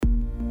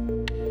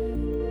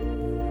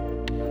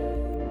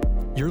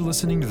You're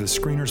listening to the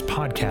Screeners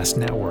Podcast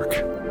Network.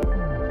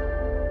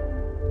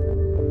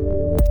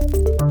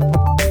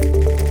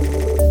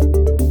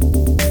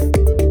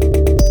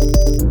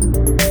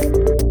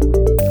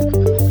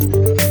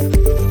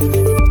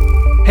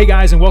 Hey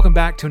guys, and welcome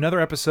back to another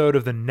episode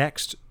of the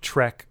Next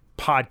Trek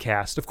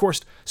podcast. Of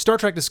course, Star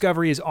Trek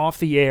Discovery is off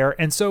the air,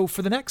 and so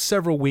for the next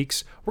several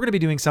weeks, we're going to be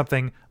doing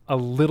something a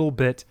little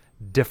bit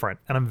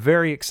different, and I'm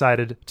very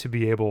excited to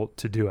be able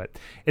to do it.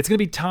 It's going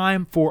to be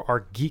time for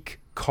our Geek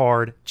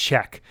Card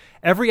Check.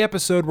 Every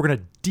episode, we're going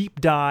to deep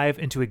dive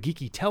into a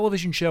geeky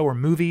television show or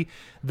movie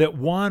that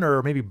one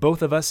or maybe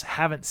both of us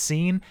haven't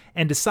seen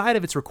and decide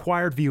if it's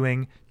required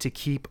viewing to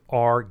keep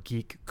our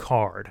geek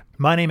card.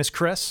 My name is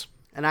Chris.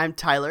 And I'm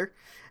Tyler.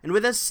 And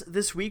with us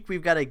this week,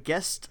 we've got a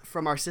guest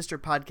from our sister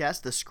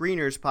podcast, the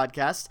Screeners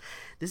Podcast.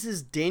 This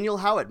is Daniel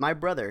Howitt, my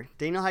brother.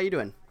 Daniel, how you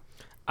doing?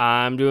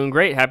 I'm doing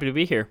great. Happy to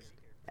be here.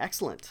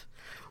 Excellent.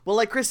 Well,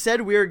 like Chris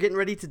said, we are getting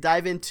ready to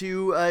dive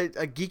into a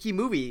geeky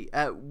movie.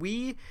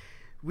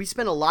 We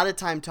spent a lot of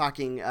time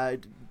talking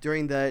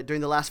during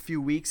the last few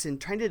weeks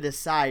and trying to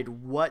decide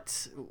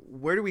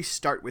where do we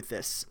start with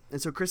this. And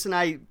so Chris and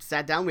I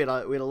sat down. We had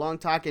a long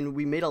talk, and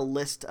we made a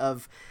list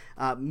of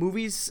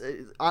movies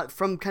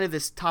from kind of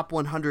this top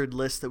 100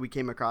 list that we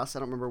came across. I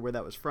don't remember where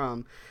that was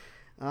from.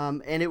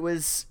 And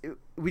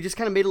we just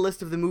kind of made a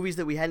list of the movies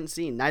that we hadn't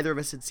seen. Neither of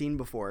us had seen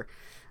before.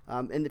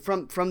 And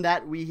from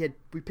that, we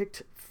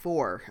picked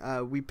four.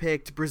 We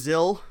picked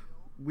Brazil.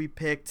 We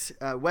picked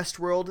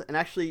Westworld. And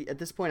actually, at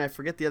this point, I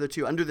forget the other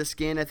two. Under the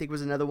Skin, I think,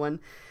 was another one.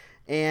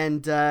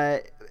 And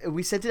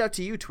we sent it out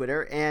to you,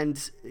 Twitter.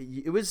 And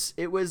it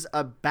was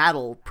a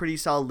battle pretty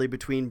solidly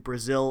between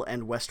Brazil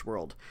and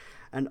Westworld.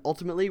 And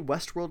ultimately,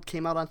 Westworld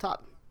came out on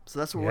top. So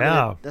that's what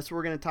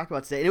we're gonna talk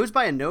about today. And it was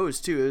by a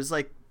nose too. It was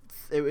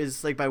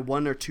like by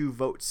one or two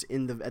votes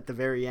at the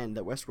very end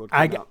that Westworld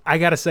came out. I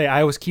gotta say,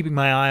 I was keeping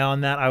my eye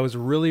on that. I was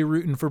really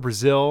rooting for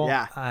Brazil.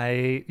 Yeah.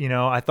 I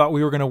thought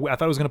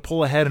it was gonna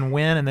pull ahead and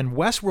win, and then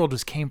Westworld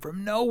just came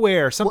from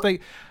nowhere. Something.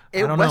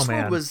 I don't know,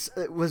 man.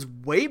 Westworld was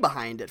way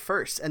behind at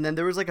first, and then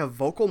there was like a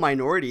vocal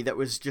minority that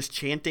was just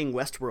chanting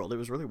Westworld. It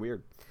was really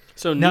weird.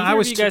 So neither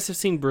of you guys have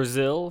seen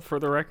Brazil, for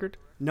the record?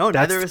 No,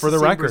 neither of us have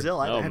seen Brazil.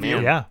 Oh, have man.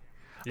 you? Yeah.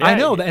 I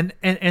know,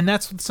 and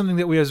that's something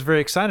that we was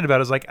very excited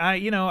about. Is like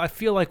I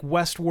feel like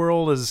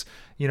Westworld is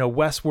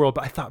Westworld,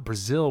 but I thought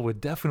Brazil would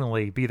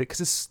definitely be because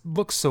this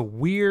looks so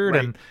weird.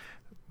 Right. And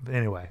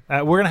anyway,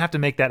 we're gonna have to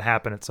make that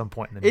happen at some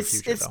point in the near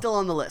future. It's still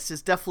on the list.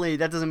 It's definitely,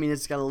 that doesn't mean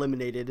it's got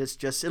eliminated. It's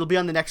just it'll be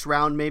on the next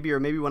round maybe, or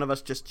maybe one of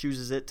us just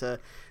chooses it to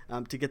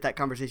get that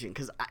conversation,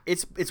 because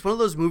it's one of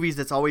those movies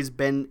that's always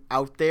been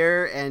out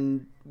there,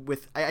 and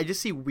I just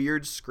see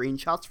weird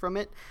screenshots from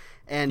it.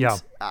 And yeah.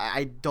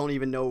 I don't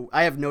even know.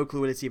 I have no clue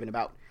what it's even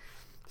about.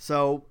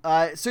 So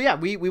yeah,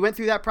 we went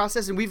through that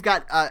process, and we've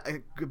got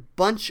a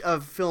bunch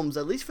of films,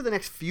 at least for the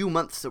next few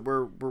months, that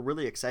we're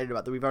really excited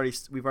about that we've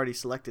already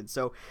selected.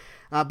 So,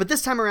 but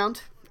this time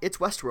around, it's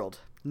Westworld,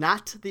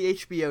 not the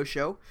HBO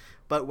show,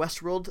 but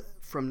Westworld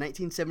from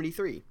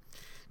 1973,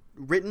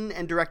 written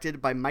and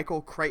directed by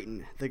Michael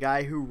Crichton, the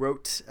guy who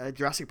wrote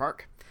Jurassic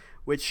Park.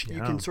 Which you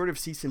can sort of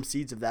see some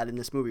seeds of that in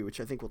this movie, which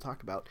I think we'll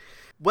talk about.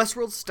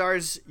 Westworld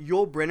stars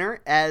Yul Brynner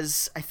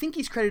as, I think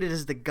he's credited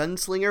as the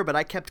gunslinger, but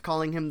I kept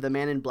calling him the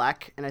Man in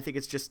Black, and I think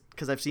it's just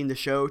because I've seen the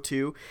show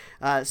too.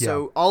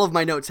 So all of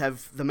my notes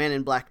have the Man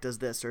in Black does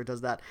this or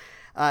does that.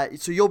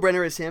 So Yul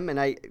Brynner is him, and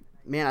I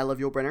love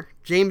Yul Brynner.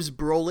 James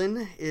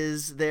Brolin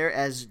is there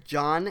as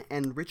John,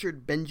 and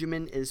Richard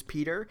Benjamin is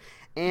Peter.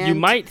 And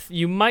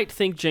you might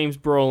think James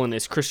Brolin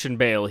is Christian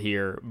Bale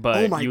here, but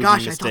oh my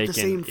gosh, I thought the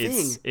same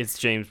thing. It's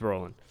James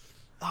Brolin.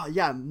 Oh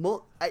yeah,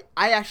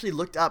 I actually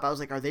looked up. I was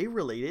like, are they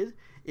related?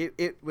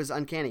 It was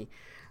uncanny.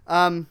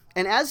 And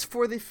as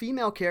for the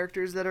female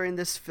characters that are in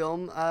this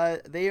film,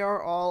 they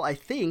are all, I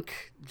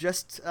think,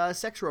 just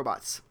sex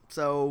robots.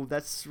 So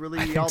that's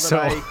really all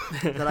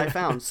that I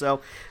found.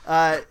 So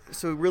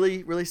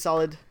really, really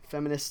solid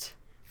feminist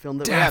film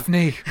that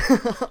Daphne. we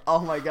have.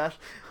 Oh my gosh.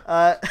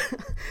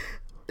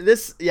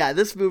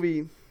 This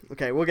movie.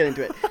 Okay, we'll get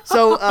into it.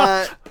 So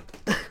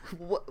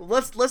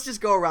let's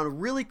just go around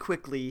really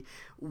quickly.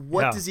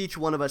 What does each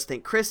one of us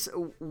think? Chris,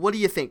 what do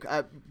you think?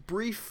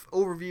 Brief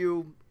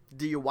overview.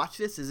 Do you watch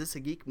this? Is this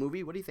a geek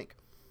movie? What do you think?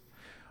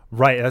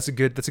 Right, that's a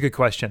good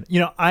question.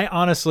 I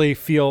honestly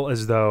feel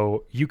as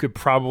though you could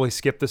probably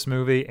skip this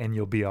movie and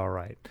you'll be all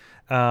right.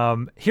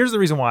 Here's the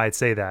reason why I'd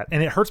say that,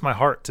 and it hurts my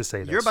heart to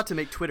say this. You're about to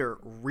make Twitter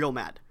real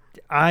mad.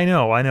 I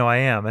know, I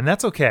am, and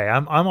that's okay.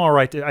 I'm all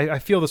right. I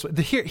feel this way.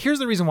 Here's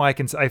the reason why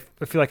I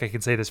feel like I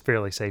can say this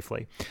fairly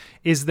safely,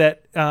 is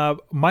that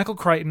Michael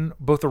Crichton,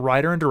 both the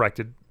writer and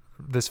directed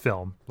this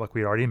film, like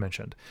we already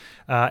mentioned.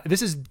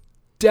 This is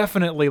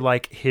definitely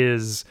like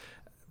his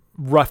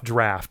rough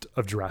draft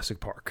of Jurassic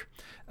Park,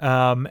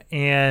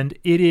 and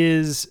it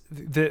is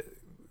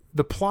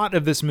the plot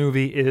of this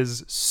movie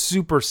is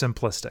super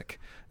simplistic.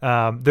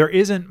 There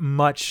isn't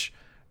much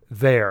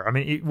there. I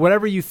mean,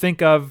 whatever you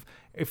think of.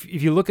 If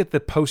you look at the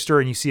poster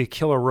and you see a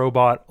killer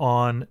robot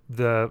on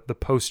the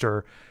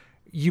poster,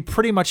 you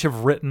pretty much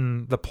have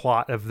written the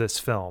plot of this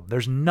film.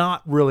 There's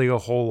not really a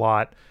whole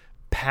lot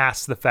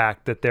past the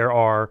fact that there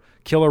are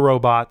killer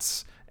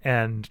robots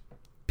and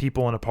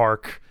people in a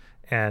park,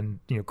 and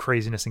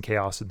craziness and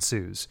chaos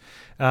ensues.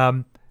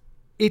 In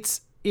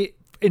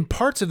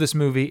parts of this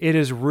movie, it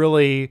is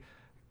really,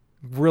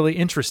 really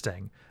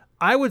interesting.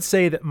 I would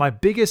say that my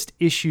biggest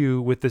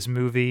issue with this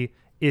movie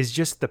is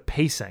just the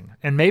pacing.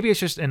 And maybe it's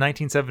just in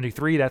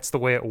 1973, that's the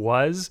way it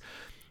was.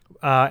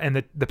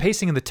 And the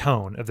pacing and the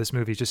tone of this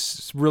movie is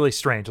just really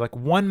strange. Like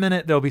 1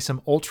 minute, there'll be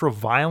some ultra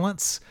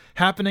violence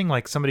happening,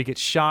 like somebody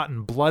gets shot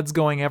and blood's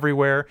going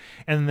everywhere.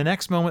 And then the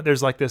next moment,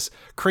 there's like this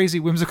crazy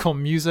whimsical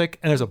music,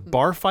 and there's a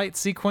bar fight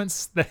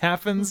sequence that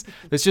happens.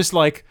 It's just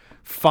like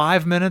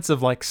 5 minutes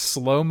of like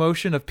slow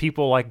motion of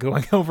people like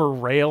going over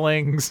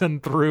railings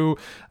and through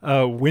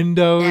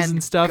windows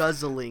and stuff.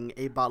 Guzzling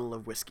a bottle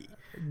of whiskey.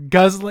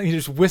 Guzzling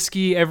just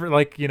whiskey,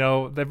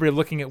 everybody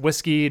looking at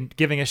whiskey and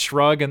giving a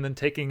shrug and then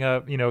taking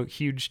a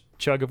huge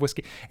chug of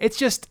whiskey. It's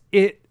just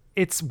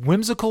it's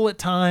whimsical at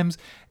times,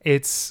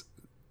 it's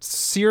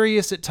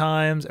serious at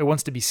times, it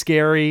wants to be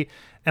scary,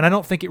 and I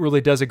don't think it really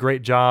does a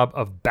great job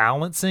of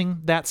balancing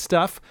that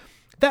stuff.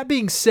 That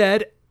being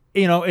said,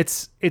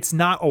 it's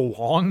not a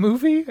long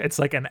movie. It's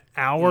like an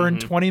hour and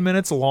 20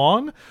 minutes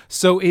long,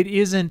 so it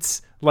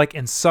isn't like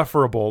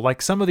insufferable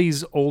like some of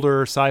these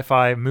older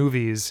sci-fi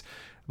movies,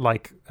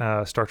 like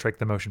Star Trek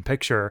the Motion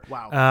Picture.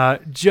 Wow.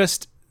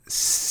 Just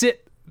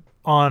sit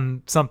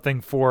on something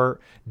for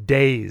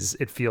days,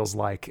 it feels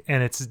like,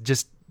 and it's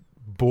just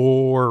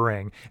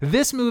boring.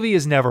 This movie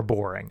is never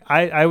boring.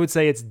 I would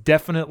say it's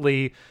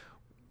definitely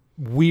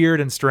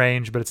weird and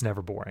strange, but it's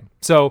never boring.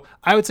 So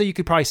I would say you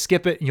could probably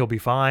skip it and you'll be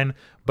fine,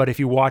 but if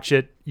you watch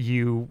it,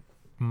 you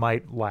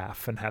might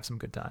laugh and have some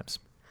good times.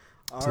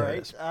 All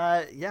right.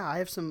 Yeah, I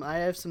have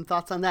some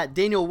thoughts on that.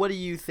 Daniel, what do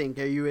you think?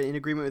 Are you in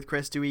agreement with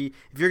Chris? If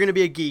you're going to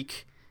be a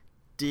geek,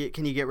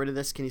 can you get rid of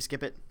this? Can you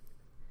skip it?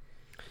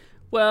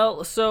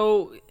 Well,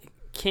 so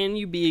can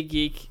you be a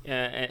geek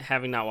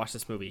having not watched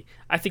this movie?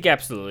 I think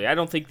absolutely. I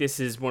don't think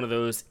this is one of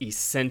those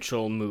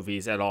essential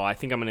movies at all. I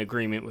think I'm in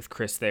agreement with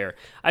Chris there.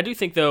 I do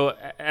think, though,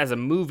 as a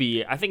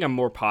movie, I think I'm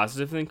more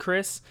positive than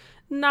Chris.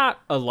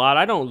 Not a lot.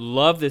 I don't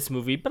love this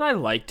movie, but I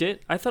liked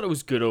it. I thought it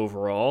was good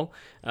overall.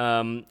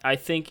 I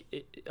think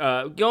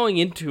going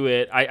into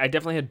it, I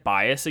definitely had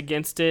bias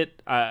against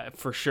it.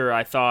 For sure,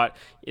 I thought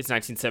it's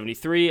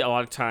 1973. A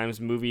lot of times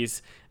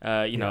movies,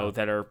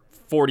 that are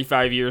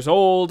 45 years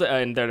old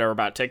and that are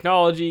about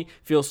technology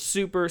feel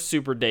super,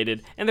 super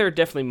dated. And there are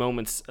definitely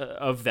moments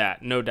of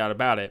that, no doubt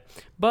about it.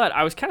 But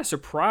I was kind of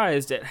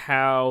surprised at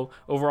how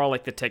overall,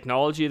 like, the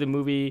technology of the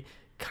movie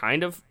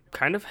kind of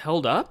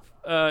held up.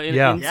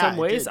 In some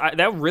ways,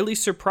 that really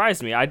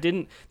surprised me.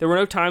 There were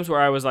no times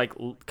where I was like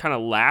kind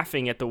of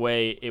laughing at the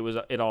way it was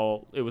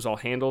all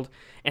handled,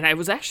 and I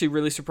was actually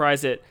really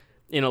surprised at,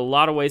 in a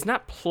lot of ways,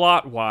 not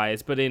plot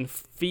wise, but in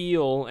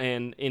feel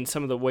and in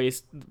some of the way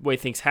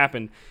things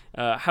happened,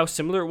 how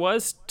similar it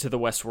was to the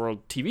Westworld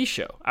TV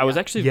show. I was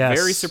actually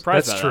very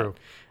surprised. That's by true.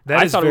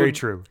 That is very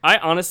true. I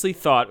honestly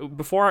thought,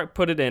 before I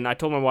put it in, I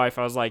told my wife,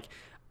 I was like,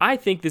 I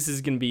think this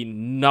is going to be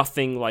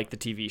nothing like the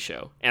TV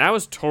show, and I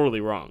was totally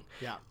wrong.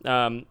 Yeah.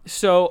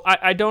 So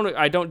I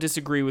don't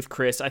disagree with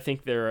Chris. I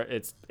think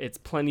it's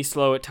plenty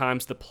slow at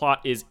times. The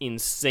plot is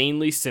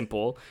insanely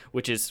simple,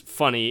 which is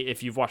funny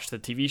if you've watched the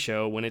TV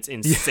show when it's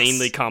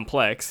insanely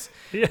complex.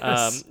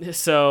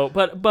 Yes.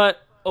 But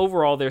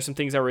overall, there's some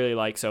things I really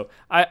like. So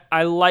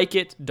I like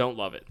it. Don't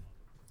love it.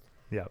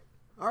 Yeah.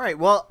 All right.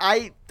 Well,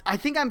 I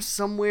think I'm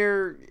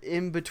somewhere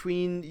in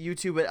between you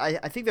two, but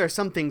I think there are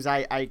some things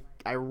I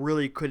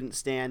really couldn't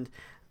stand.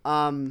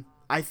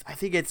 I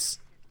think it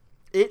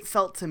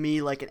felt to me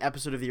like an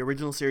episode of the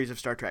original series of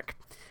Star Trek.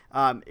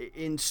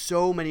 In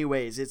so many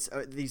ways, it's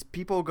these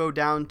people go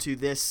down to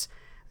this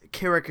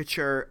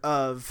caricature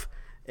of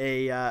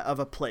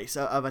a place,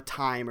 of a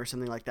time or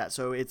something like that.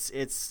 So it's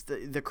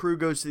the crew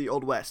goes to the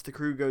Old West, the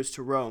crew goes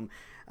to Rome.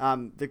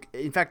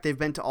 In fact, they've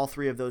been to all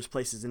three of those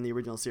places in the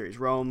original series: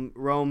 Rome,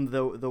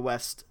 the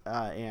West,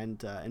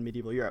 and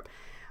medieval Europe.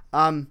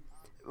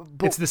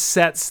 It's the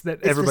sets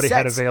that everybody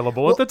had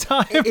available at the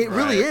time. It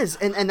really is,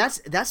 and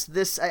that's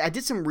this. I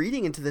did some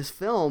reading into this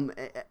film,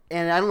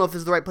 and I don't know if this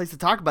is the right place to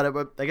talk about it,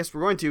 but I guess we're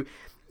going to.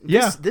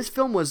 This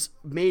film was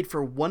made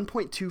for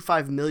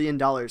 $1.25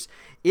 million.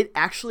 It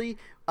actually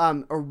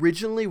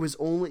originally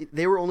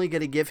they were only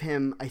going to give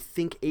him, I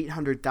think,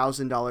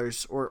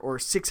 $800,000 or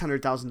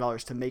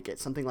 $600,000 to make it,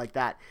 something like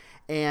that.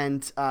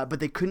 And but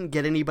they couldn't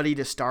get anybody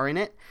to star in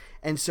it,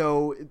 and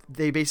so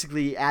they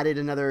basically added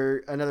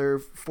another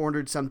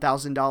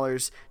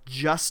 $400,000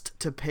 just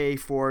to pay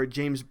for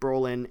James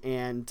Brolin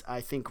and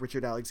I think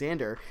Richard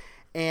Alexander,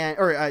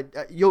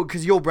 because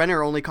Yul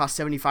Brynner only cost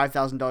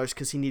 $75,000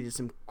 because he needed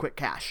some quick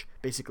cash,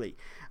 basically.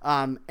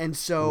 And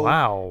so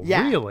wow,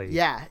 really?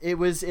 Yeah,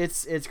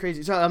 it's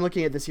crazy. So I'm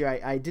looking at this here.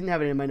 I didn't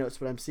have it in my notes,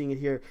 but I'm seeing it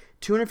here.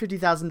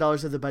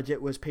 $250,000 of the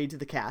budget was paid to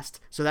the cast,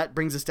 so that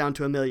brings us down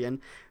to $1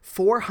 million.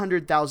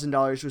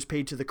 $400,000 was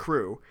paid to the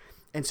crew,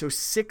 and so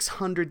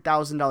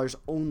 $600,000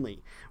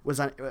 only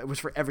was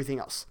for everything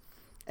else.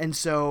 And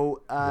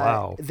so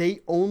Wow. they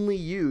only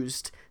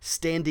used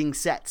standing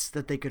sets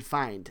that they could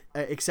find,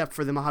 except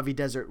for the Mojave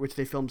Desert, which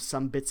they filmed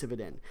some bits of it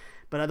in.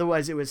 But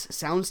otherwise, it was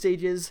sound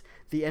stages,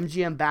 the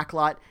MGM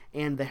backlot,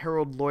 and the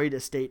Harold Lloyd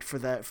estate for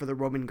the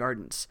Roman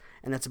Gardens,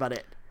 and that's about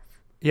it.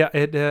 Yeah,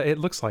 it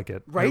looks like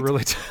it. Right? It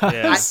really does.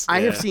 Yes.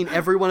 I have seen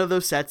every one of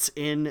those sets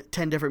in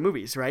 10 different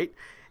movies, right?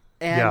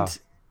 And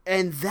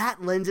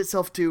that lends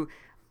itself to,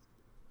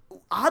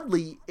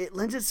 oddly, it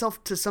lends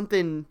itself to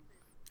something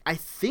I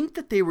think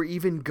that they were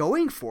even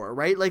going for,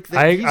 right? Like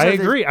I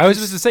agree. I was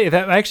just to say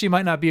that actually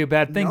might not be a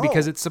bad thing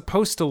because it's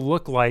supposed to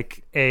look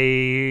like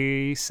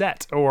a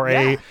set or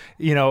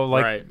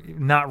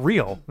not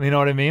real. You know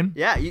what I mean?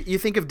 Yeah, you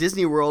think of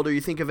Disney World or you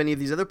think of any of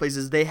these other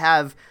places, they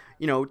have,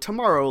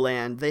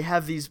 Tomorrowland. They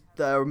have these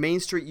Main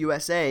Street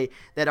USA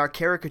that are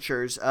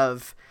caricatures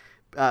of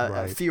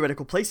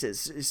theoretical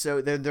places.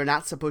 So they're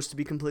not supposed to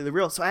be completely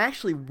real. So I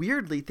actually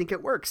weirdly think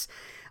it works.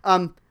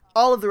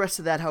 All of the rest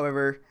of that,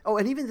 however,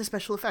 and even the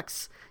special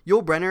effects.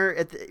 Yul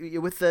Brynner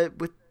with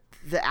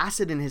the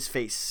acid in his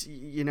face,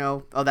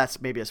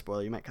 that's maybe a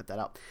spoiler. You might cut that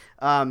out.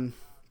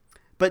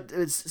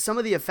 But some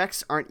of the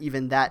effects aren't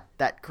even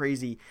that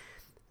crazy.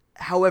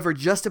 However,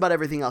 just about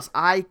everything else,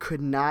 I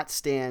could not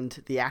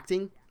stand the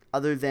acting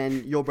other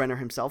than Yul Brynner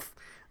himself.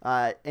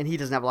 And he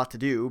doesn't have a lot to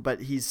do, but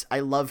I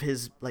love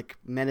his like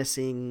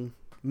menacing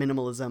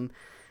minimalism.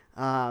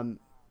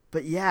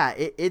 But yeah,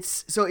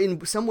 it's so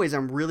in some ways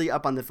I'm really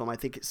up on the film. I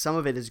think some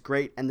of it is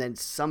great, and then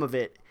some of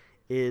it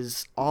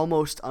is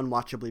almost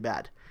unwatchably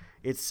bad.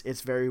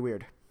 It's very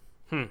weird.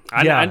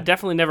 I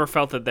definitely never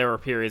felt that there were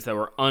periods that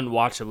were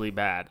unwatchably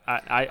bad.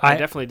 I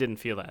definitely didn't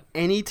feel that.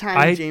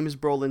 Anytime James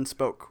Brolin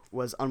spoke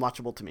was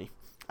unwatchable to me.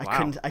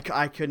 Wow.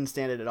 I couldn't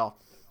stand it at all.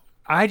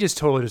 I just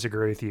totally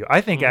disagree with you. I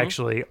think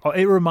actually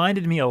it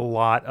reminded me a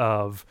lot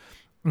of.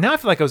 Now I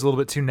feel like I was a little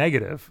bit too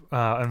negative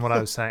in what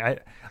I was saying.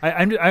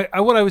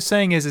 What I was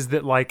saying is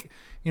that like,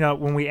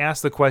 when we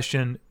ask the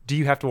question, do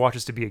you have to watch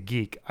this to be a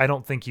geek? I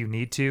don't think you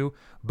need to,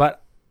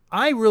 but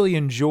I really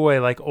enjoy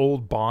like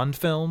old Bond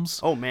films.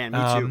 Oh man,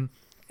 me too.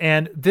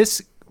 And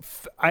this,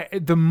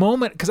 the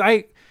moment, because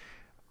I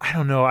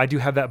don't know, I do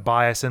have that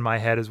bias in my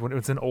head is when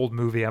it's an old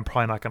movie, I'm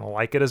probably not going to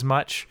like it as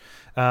much.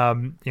 I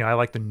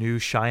like the new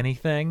shiny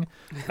thing.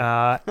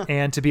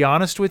 And to be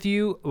honest with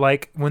you,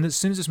 like as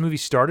soon as this movie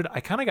started, I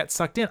kind of got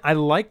sucked in. I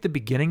like the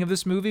beginning of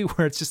this movie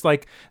where it's just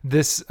like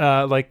this,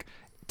 like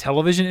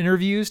television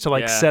interviews to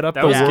like set up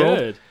the world.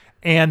 Good.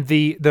 And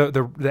the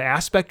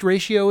aspect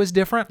ratio is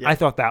different. I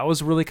thought that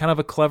was really kind of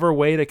a clever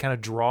way to kind of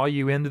draw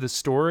you into the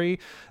story.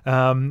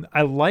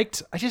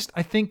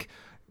 I think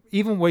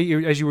even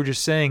as you were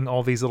just saying,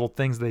 all these little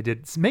things they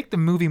did make the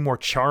movie more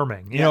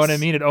charming. You know what I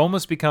mean? It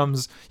almost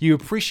becomes, you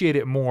appreciate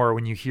it more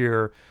when you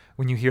hear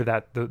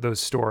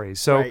those stories.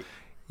 So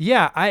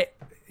I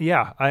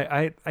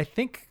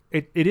think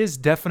it is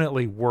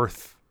definitely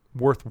worth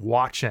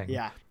watching.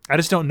 Yeah. I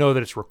just don't know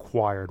that it's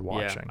required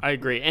watching. Yeah, I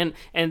agree. And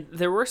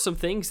there were some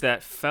things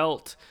that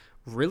felt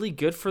really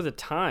good for the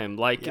time,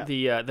 like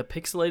the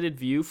pixelated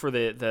view for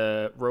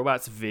the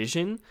robot's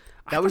vision.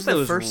 That was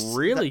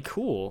really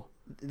cool.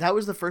 That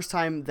was the first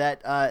time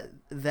that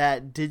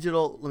that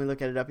digital. Let me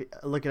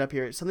look it up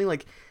here. Something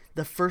like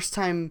the first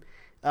time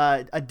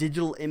a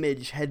digital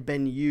image had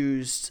been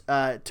used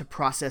to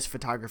process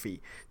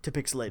photography to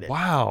pixelate it.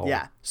 Wow.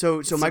 Yeah.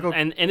 So Michael,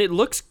 and it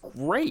looks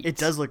great. It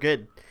does look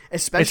good.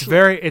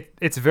 Especially,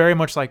 it's very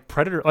much like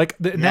Predator. Like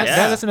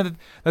that's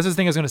the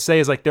thing I was going to say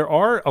is like there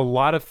are a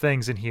lot of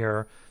things in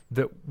here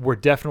that were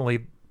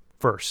definitely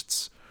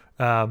firsts.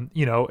 And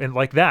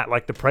like that,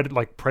 like the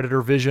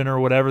Predator vision or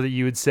whatever that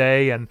you would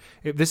say. And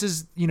this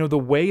is, the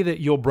way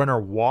that Yul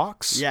Brynner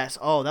walks. Yes.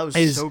 Oh, that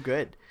was so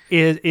good.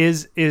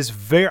 Is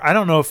very, I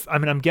don't know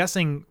I'm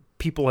guessing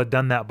people had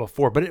done that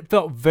before, but it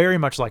felt very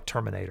much like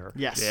Terminator.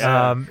 Yes.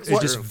 It's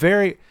just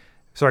very,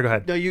 sorry, go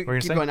ahead. No, you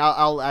keep going.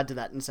 I'll add to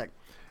that in a sec.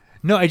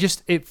 No,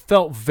 it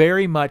felt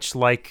very much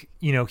like,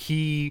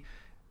 he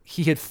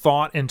had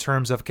thought in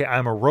terms of, okay,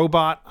 I'm a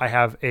robot. I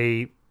have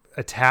a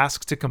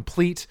task to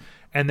complete.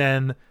 And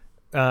then,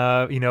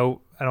 I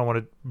don't want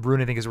to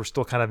ruin anything because we're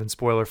still kind of in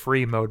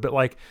spoiler-free mode, but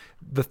like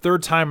the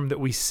third time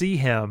that we see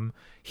him,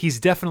 he's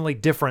definitely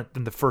different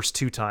than the first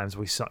two times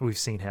we've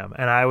seen him.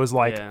 And I was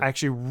like, I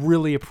actually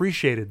really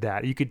appreciated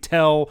that. You could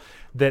tell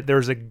that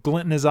there's a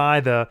glint in his eye.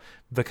 The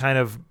kind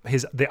of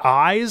the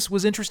eyes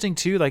was interesting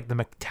too, like the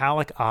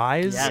metallic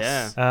eyes.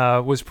 Yes.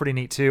 Was pretty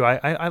neat too.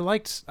 I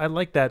liked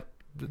that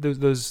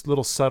those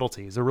little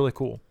subtleties. They're really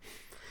cool.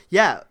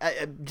 Yeah,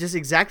 just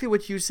exactly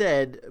what you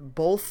said.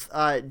 Both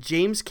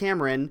James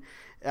Cameron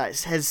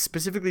has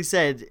specifically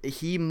said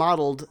he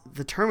modeled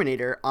the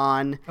Terminator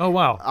on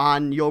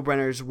on Yul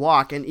Brynner's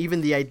walk, and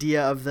even the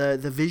idea of the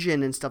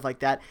vision and stuff like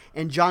that.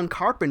 And John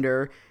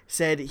Carpenter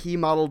said he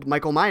modeled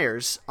Michael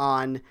Myers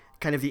on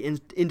kind of the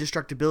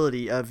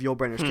indestructibility of Yul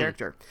Brynner's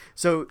character.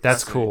 So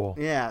that's cool.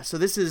 Yeah. So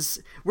this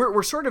is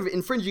we're sort of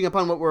infringing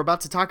upon what we're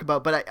about to talk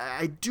about, but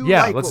I do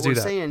like what we're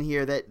saying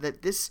here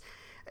that this.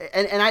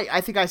 and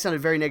I think I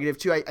sounded very negative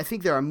too. I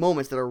think there are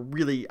moments that are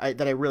really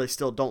that I really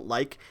still don't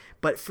like,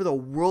 but for the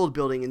world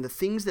building and the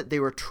things that they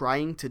were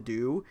trying to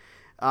do,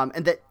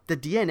 and that the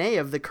DNA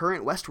of the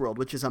current Westworld,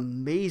 which is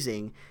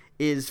amazing,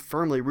 is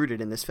firmly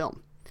rooted in this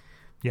film.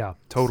 Yeah,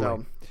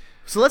 totally.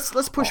 So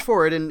let's push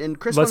forward, and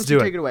Chris, why don't you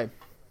take it away?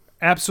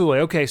 Absolutely.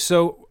 Okay,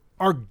 so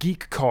our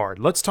geek card.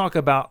 Let's talk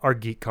about our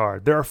geek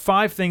card. There are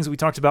 5 things that we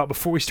talked about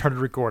before we started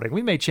recording.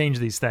 We may change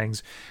these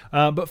things,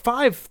 but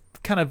 5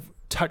 kind of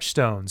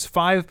touchstones,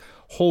 5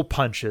 hole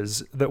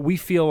punches that we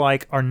feel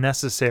like are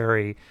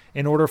necessary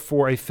in order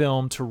for a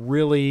film to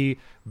really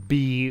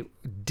be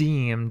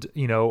deemed,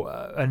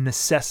 a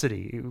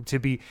necessity, to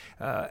be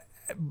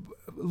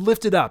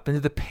lifted up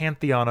into the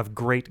pantheon of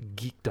great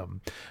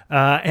geekdom.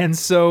 And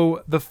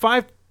so the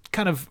 5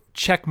 kind of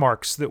check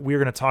marks that we're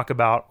going to talk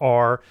about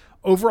are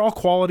overall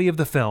quality of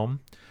the film,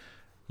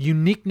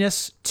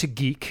 uniqueness to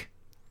geek,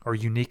 or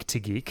unique to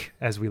geek,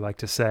 as we like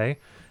to say.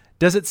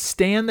 Does it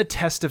stand the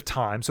test of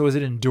time? So is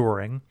it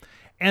enduring?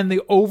 And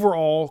the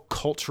overall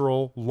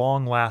cultural,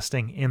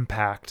 long-lasting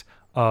impact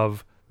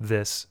of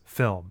this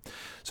film.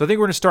 So I think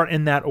we're going to start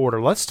in that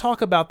order. Let's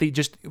talk about the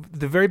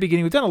very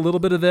beginning. We've done a little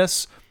bit of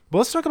this, but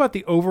let's talk about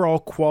the overall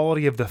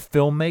quality of the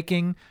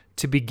filmmaking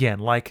to begin.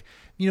 Like,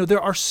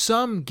 there are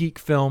some geek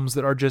films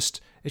that are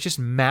it's just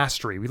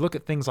mastery. We look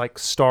at things like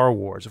Star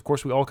Wars. Of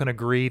course, we all can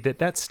agree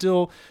that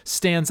still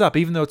stands up,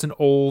 even though it's an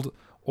old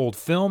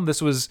film.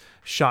 This was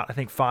shot, I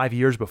think, 5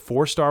 years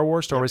before Star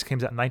Wars. Star Wars came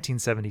out in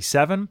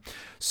 1977.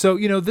 So,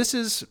 this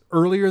is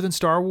earlier than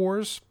Star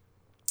Wars.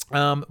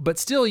 But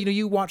still,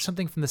 you watch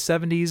something from the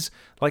 70s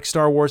like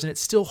Star Wars, and it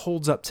still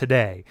holds up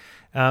today.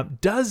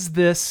 Does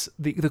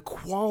the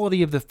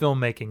quality of the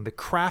filmmaking, the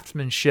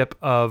craftsmanship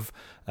of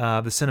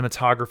the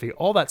cinematography,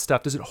 all that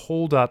stuff, does it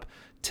hold up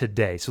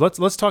today? So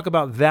let's talk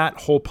about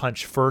that hole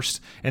punch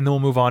first, and then we'll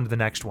move on to the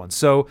next one.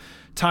 So,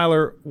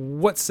 Tyler,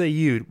 what say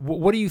you?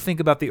 What do you think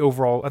about the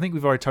overall? I think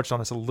we've already touched on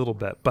this a little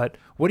bit, but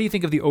what do you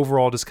think of the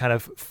overall just kind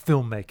of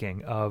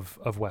filmmaking of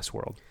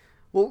Westworld?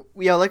 Well,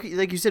 yeah, like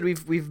you said,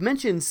 we've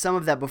mentioned some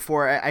of that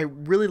before. I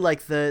really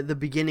like the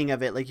beginning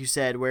of it, like you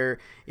said, where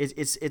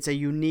it's a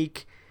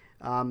unique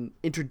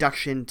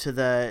introduction to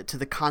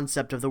the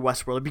concept of the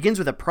Westworld. It begins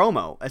with a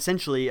promo,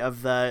 essentially,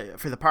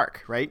 for the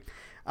park, right?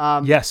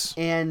 Yes.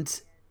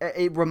 And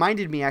it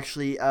reminded me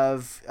actually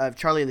of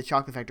Charlie and the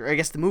Chocolate Factory. I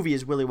guess the movie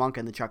is Willy Wonka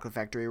and the Chocolate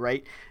Factory,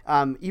 right?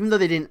 Even though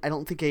I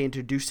don't think they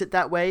introduced it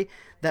that way.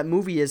 That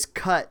movie is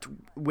cut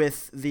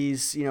with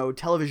these,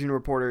 television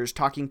reporters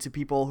talking to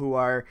people who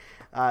are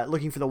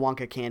looking for the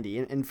Wonka candy,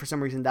 and for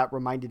some reason that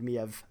reminded me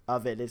of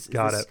it.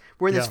 Got it.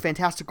 We're in this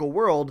fantastical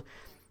world,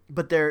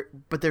 but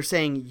they're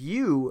saying,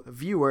 you,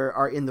 viewer,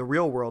 are in the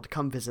real world.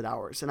 Come visit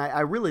ours, and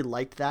I really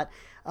liked that.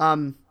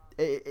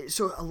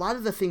 So a lot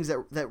of the things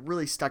that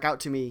really stuck out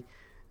to me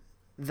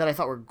that I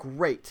thought were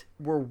great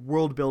were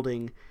world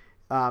building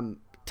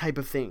type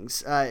of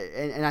things,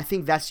 and I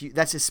think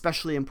that's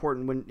especially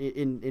important when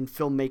in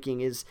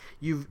filmmaking is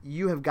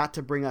you have got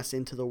to bring us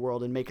into the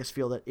world and make us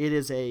feel that it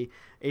is a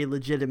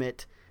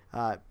legitimate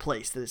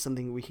place, that it's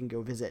something we can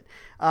go visit.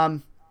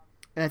 And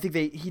I think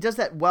he does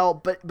that well,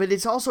 but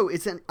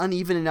it's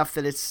uneven enough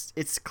that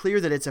it's clear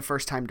that it's a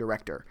first time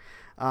director,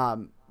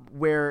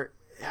 where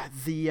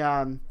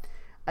the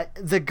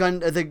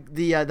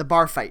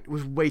bar fight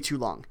was way too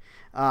long.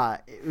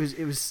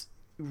 It was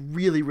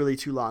really, really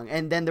too long.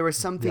 And then there were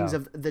some things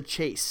of the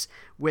chase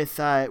with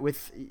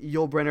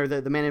Yul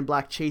Brynner, the Man in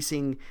Black,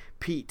 chasing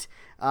Pete.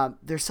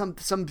 There's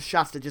some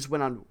shots that just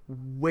went on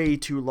way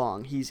too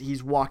long.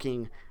 He's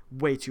walking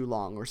way too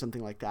long or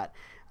something like that.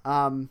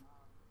 But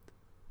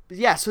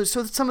yeah, so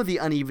some of the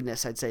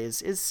unevenness, I'd say,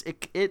 is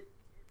it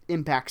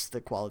impacts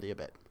the quality a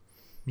bit.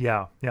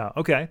 Yeah.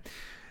 Okay.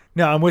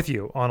 No, I'm with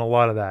you on a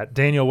lot of that.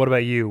 Daniel, what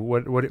about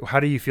you? How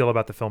do you feel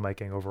about the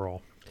filmmaking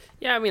overall?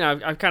 Yeah, I mean,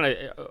 I've kind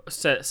of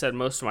said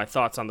most of my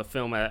thoughts on the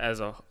film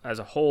as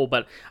a whole,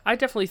 but I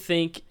definitely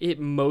think it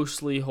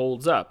mostly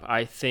holds up.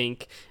 I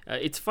think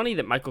it's funny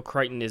that Michael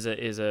Crichton is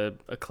a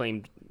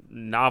acclaimed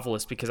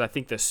novelist, because I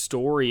think the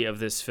story of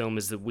this film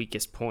is the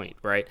weakest point,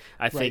 right?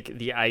 I think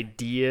the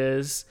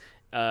ideas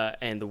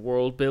and the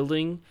world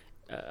building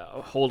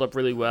hold up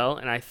really well,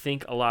 and I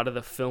think a lot of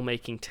the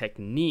filmmaking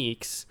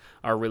techniques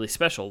are really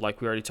special. Like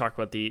we already talked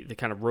about, the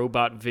kind of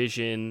robot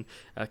vision,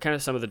 kind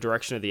of some of the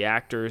direction of the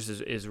actors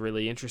is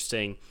really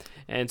interesting.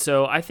 And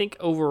so I think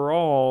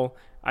overall,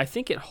 I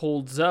think it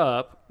holds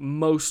up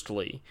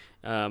mostly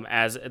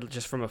as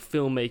just from a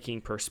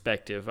filmmaking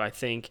perspective. I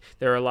think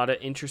there are a lot of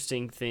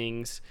interesting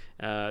things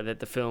that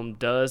the film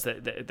does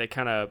that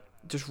kind of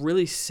just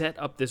really set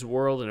up this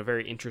world in a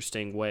very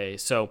interesting way.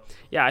 So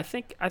yeah, I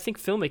think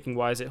filmmaking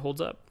wise, it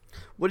holds up.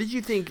 What did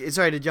you think?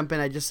 Sorry to jump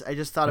in. I just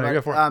thought about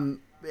it.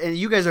 And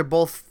you guys are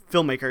both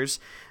filmmakers.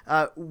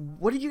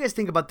 What did you guys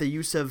think about the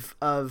use of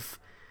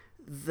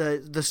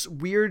the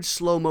weird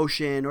slow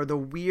motion, or the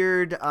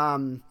weird?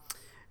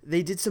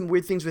 They did some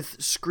weird things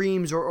with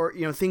screams or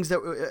things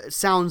that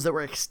sounds that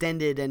were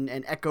extended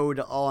and echoed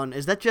on.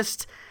 Is that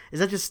just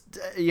from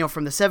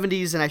the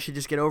 70s and I should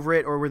just get over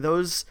it, or were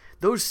those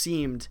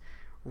seemed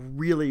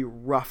really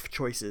rough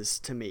choices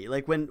to me.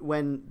 Like when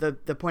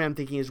the point I'm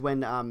thinking is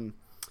when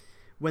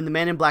the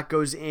Man in Black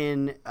goes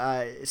in,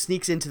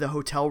 sneaks into the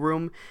hotel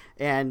room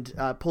and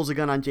pulls a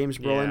gun on James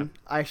Brolin. Yeah.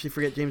 I actually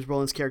forget James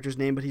Brolin's character's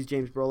name, but he's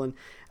James Brolin.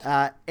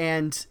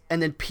 And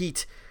then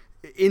Pete,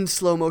 in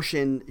slow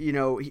motion,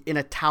 in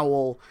a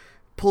towel,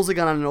 pulls a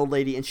gun on an old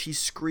lady, and she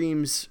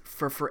screams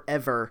for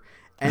forever.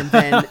 And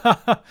then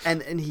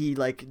and he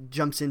like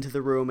jumps into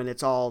the room, and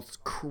it's all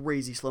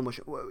crazy slow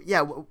motion.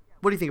 Yeah, what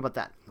do you think about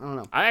that? I don't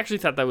know. I actually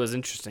thought that was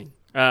interesting.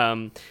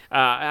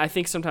 I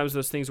think sometimes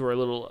those things were a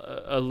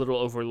little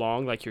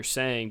overlong, like you're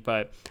saying,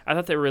 but I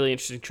thought they were really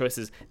interesting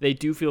choices. They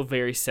do feel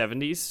very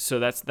 70s, so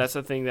that's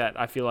a thing that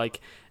I feel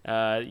like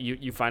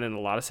you find in a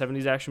lot of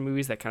 70s action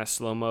movies, that kind of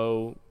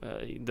slow-mo,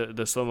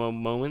 the slow-mo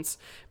moments.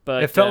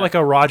 But it felt like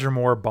a Roger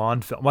Moore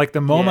Bond film. Like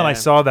the moment I Yeah.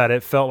 saw that,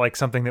 it felt like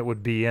something that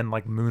would be in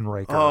like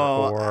Moonraker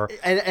or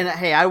And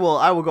hey, I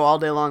will go all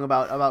day long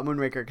about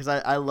Moonraker, because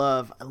I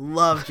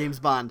love James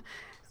Bond.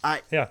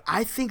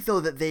 I think though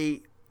that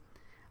they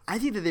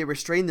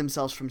restrain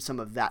themselves from some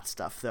of that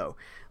stuff though.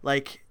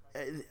 Like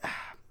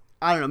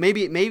I don't know.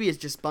 Maybe it's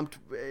just bumped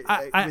with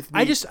me.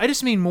 I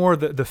just mean more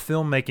the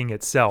filmmaking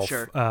itself.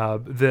 Sure.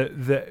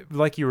 The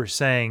like you were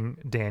saying,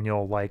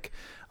 Daniel, like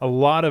a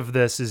lot of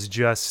this is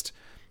just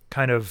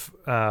kind of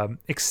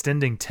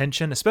extending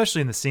tension,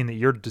 especially in the scene that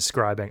you're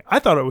describing. I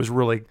thought it was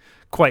really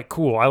quite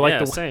cool. I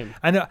like same.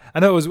 I know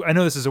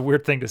this is a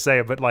weird thing to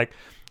say, but like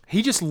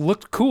he just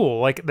looked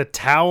cool, like the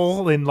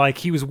towel, and like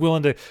he was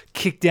willing to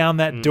kick down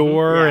that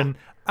door, and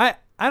I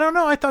don't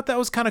know. I thought that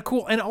was kind of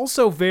cool, and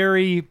also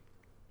very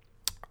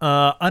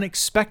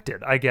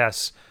unexpected, I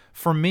guess,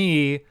 for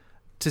me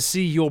to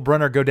see Yul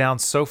Brynner go down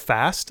so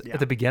fast at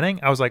the beginning.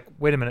 I was like,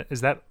 wait a minute,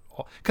 is that?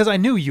 Because I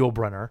knew Yul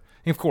Brynner,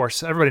 and of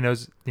course, everybody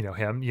knows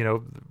him,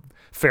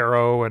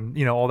 Pharaoh,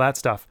 and all that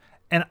stuff.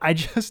 And I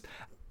just,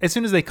 as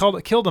soon as they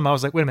killed him, I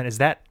was like, wait a minute, is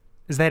that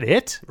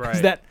it? Right.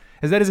 Is that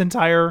his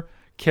entire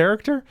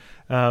character?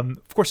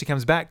 Of course, he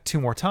comes back 2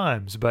 more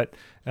times, but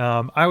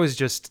I was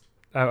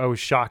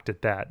shocked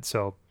at that.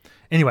 So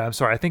anyway, I'm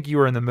sorry. I think you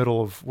were in the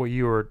middle of what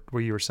you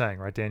were saying,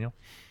 right, Daniel?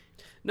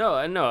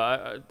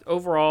 No.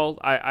 Overall,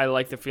 I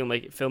like the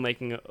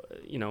filmmaking.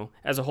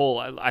 As a whole,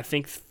 I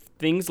think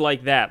things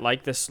like that,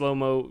 like the slow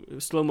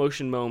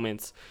motion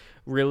moments,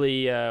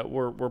 really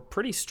were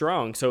pretty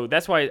strong. So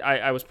that's why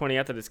I was pointing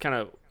out that it's kind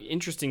of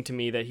interesting to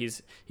me that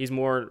he's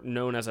more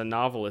known as a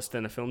novelist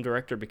than a film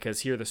director,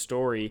 because here the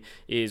story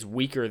is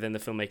weaker than the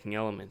filmmaking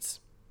elements.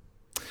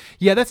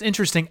 Yeah, that's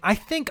interesting. I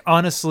think,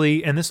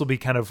 honestly, and this will be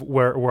kind of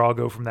where I'll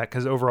go from that,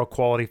 because overall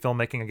quality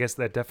filmmaking, I guess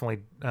that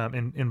definitely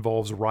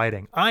involves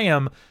writing. I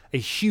am a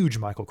huge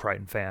Michael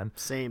Crichton fan.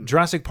 Same.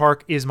 Jurassic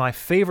Park is my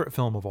favorite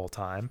film of all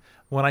time.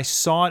 When I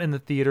saw it in the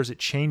theaters, it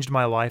changed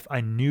my life.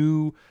 I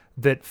knew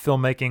that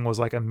filmmaking was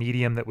like a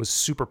medium that was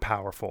super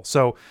powerful.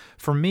 So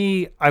for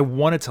me, I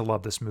wanted to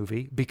love this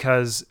movie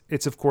because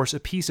it's, of course, a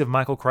piece of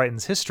Michael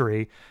Crichton's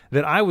history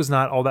that I was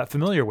not all that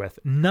familiar with.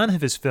 None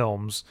of his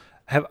films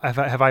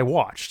have I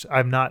watched.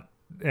 I'm not,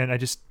 and I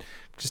just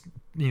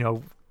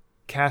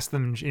cast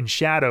them in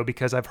shadow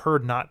because I've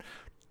heard not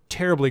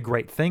terribly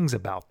great things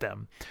about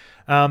them.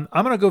 I'm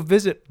going to go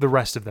visit the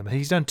rest of them.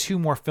 He's done 2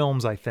 more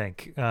films, I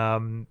think,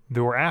 that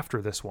were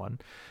after this one.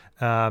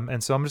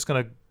 And so I'm just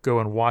going to go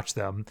and watch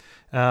them.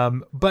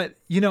 But,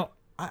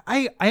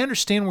 I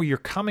understand where you're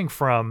coming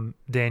from,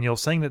 Daniel,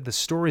 saying that the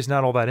story is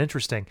not all that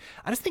interesting.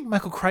 I just think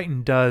Michael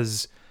Crichton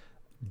does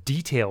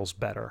details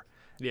better.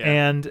 Yeah.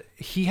 And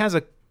he has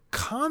a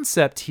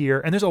concept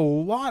here, and there's a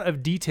lot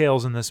of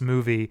details in this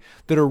movie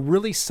that are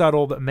really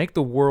subtle, that make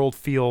the world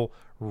feel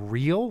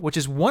real, which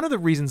is one of the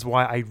reasons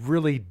why I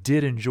really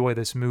did enjoy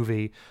this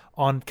movie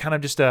on kind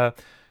of just a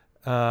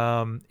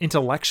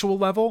intellectual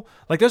level.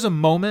 Like there's a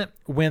moment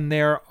when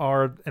there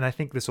are, and I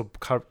think this will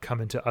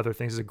come into other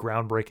things, it's a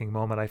groundbreaking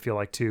moment, I feel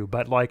like, too,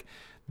 but like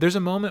there's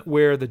a moment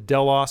where the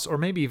Delos, or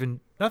maybe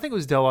even, I think it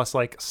was Delos,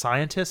 like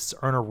scientists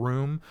are in a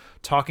room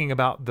talking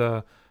about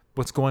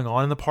what's going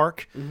on in the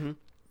park. Mm-hmm.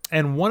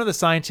 And one of the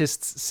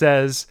scientists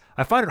says,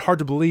 I find it hard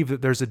to believe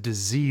that there's a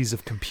disease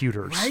of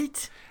computers.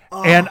 Right?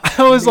 Oh, and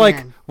I was man.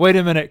 like, wait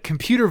a minute,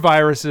 computer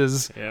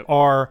viruses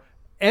are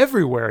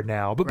everywhere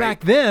now. But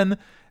back then,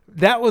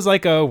 that was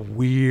like a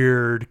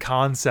weird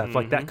concept. Mm-hmm.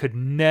 Like that could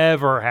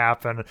never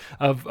happen,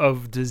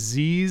 of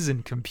disease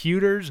and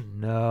computers.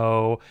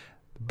 No.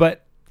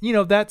 But,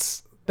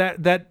 that's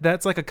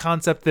like a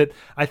concept that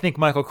I think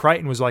Michael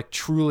Crichton was like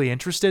truly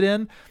interested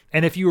in.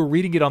 And if you were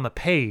reading it on the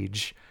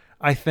page,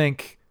 I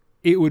think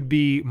it would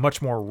be much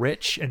more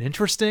rich and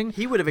interesting.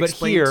 He would have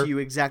explained to you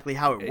exactly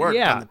how it worked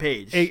on the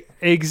page.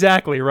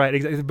 Exactly, right.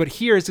 Exactly. But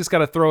here it's just got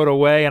to throw it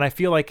away, and I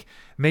feel like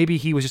maybe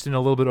he was just in a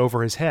little bit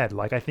over his head.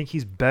 Like I think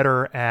he's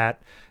better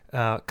at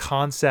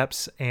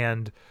concepts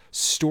and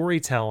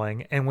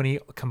storytelling, and when he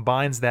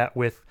combines that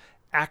with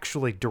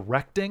actually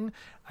directing,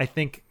 I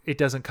think it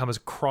doesn't come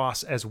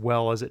across as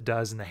well as it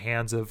does in the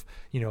hands of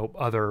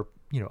other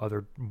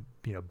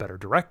better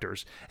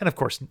directors, and of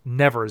course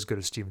never as good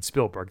as Steven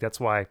Spielberg. That's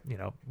why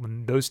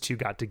when those two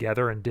got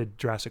together and did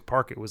Jurassic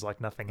Park, it was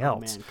like nothing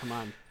else. Man, come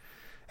on.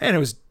 And it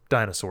was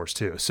dinosaurs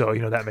too, so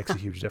that makes a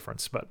huge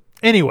difference. But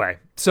anyway,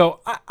 so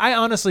I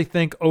honestly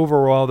think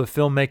overall the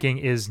filmmaking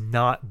is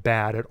not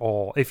bad at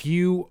all. If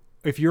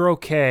you're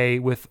okay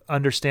with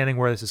understanding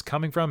where this is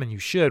coming from, and you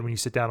should when you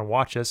sit down and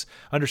watch this,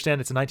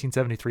 understand it's a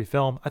 1973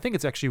 film. I think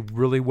it's actually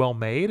really well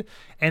made,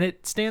 and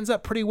it stands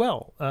up pretty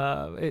well.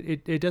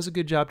 It does a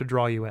good job to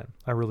draw you in.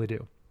 I really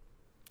do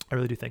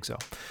think so.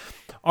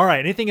 All right,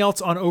 anything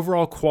else on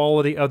overall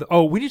quality of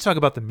we need to talk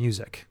about the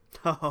music.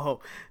 Oh,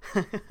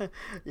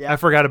 yeah. I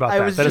forgot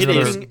about that. It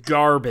is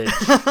garbage.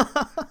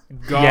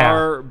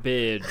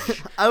 Garbage.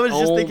 I was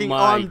just thinking,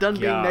 I'm done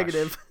being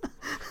negative.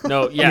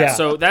 No, yeah.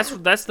 So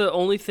that's the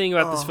only thing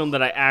about this film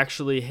that I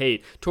actually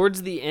hate.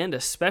 Towards the end,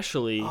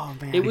 especially,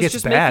 it was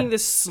just making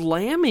this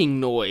slamming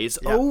noise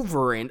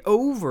over and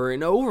over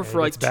and over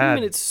for like 2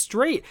 minutes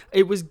straight.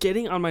 It was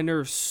getting on my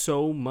nerves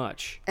so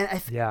much. And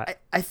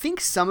I think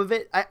some of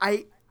it,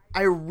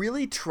 I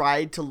really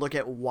tried to look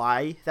at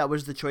why that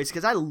was the choice,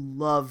 because I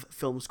love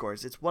film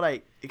scores. It's what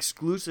I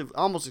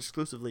almost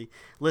exclusively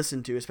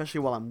listen to, especially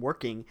while I'm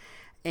working.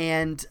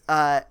 And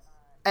at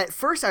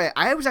first,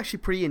 I was actually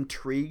pretty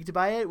intrigued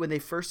by it when they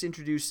first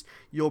introduced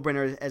Yul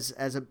Brynner as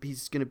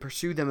he's going to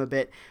pursue them a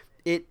bit.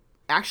 It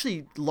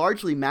actually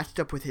largely matched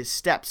up with his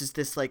steps. It's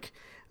this like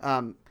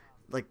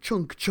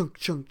chunk, chunk,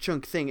 chunk,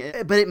 chunk thing.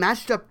 But it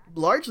matched up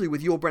largely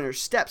with Yul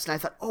Brynner's steps, and I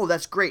thought, oh,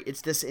 that's great.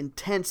 It's this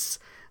intense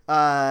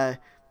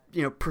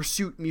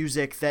pursuit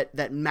music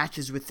that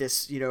matches with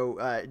this,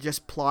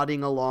 just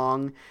plodding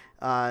along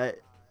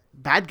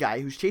bad guy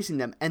who's chasing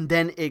them. And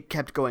then it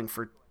kept going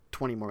for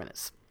 20 more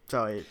minutes.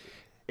 So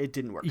it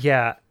didn't work.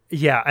 Yeah.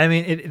 Yeah. I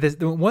mean,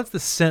 once the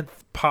synth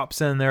pops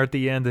in there at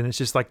the end, and it's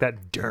just like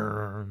that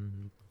derm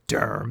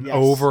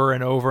over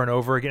and over and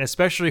over again,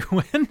 especially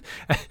when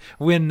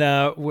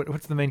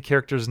what's the main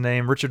character's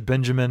name? Richard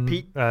Benjamin.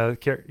 Pete.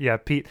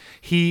 Pete.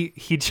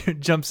 He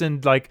jumps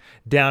in like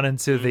down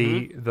into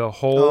the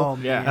hole. Oh,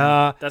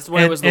 yeah. That's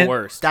when it was the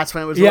worst. That's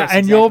when it was worst. Yeah,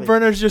 and Yul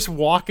Brynner's just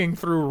walking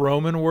through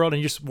Roman world,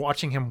 and you're just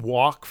watching him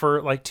walk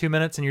for like 2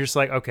 minutes, and you're just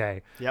like,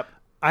 okay. Yep.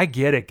 I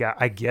get it, guy.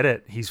 I get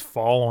it. He's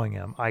following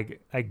him. I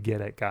get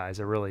it, guys.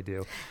 I really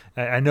do.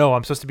 I know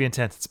I'm supposed to be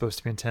intense. It's supposed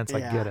to be intense. I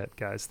get it,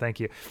 guys. Thank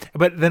you.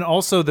 But then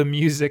also the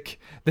music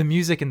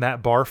in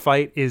that bar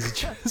fight is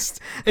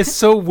just it's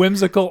so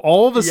whimsical.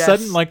 All of a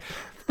sudden, like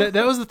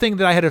that was the thing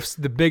that I had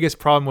the biggest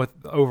problem with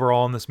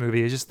overall in this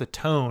movie is just the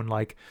tone.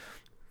 Like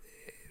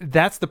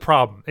that's the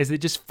problem. Is it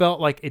just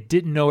felt like it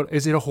didn't know.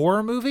 Is it a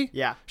horror movie?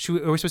 Yeah.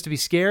 Are we supposed to be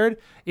scared?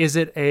 Is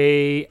it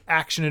a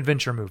action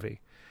adventure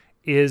movie?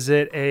 Is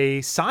it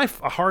a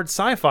hard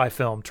sci-fi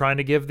film trying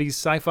to give these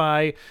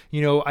sci-fi,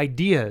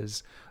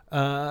 ideas? You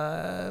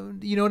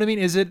know what I mean?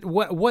 Is it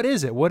what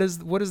is it? What is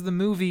the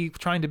movie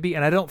trying to be?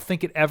 And I don't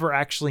think it ever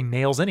actually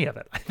nails any of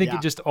it. I think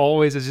it just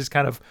always is just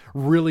kind of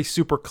really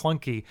super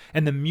clunky.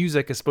 And the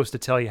music is supposed to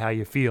tell you how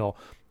you feel,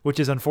 which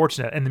is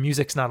unfortunate. And the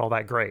music's not all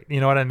that great. You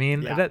know what I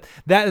mean? Yeah.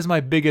 That is my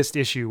biggest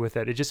issue with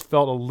it. It just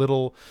felt a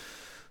little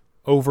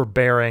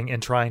overbearing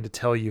and trying to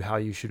tell you how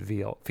you should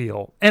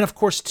feel. And of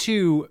course,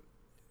 too.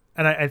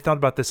 And I thought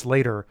about this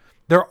later.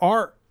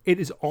 It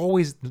is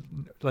always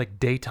like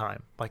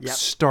daytime, like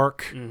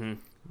stark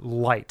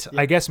light. Yep.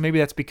 I guess maybe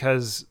that's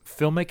because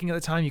filmmaking at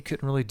the time, you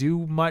couldn't really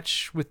do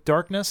much with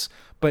darkness,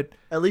 but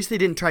at least they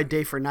didn't try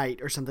day for night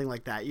or something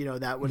like that.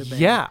 That would have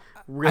been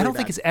really I don't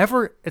bad.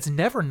 think it's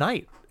never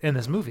night in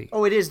this movie.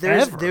 Oh, it is.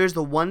 There's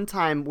the one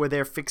time where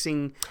they're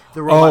fixing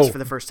the robots for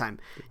the first time.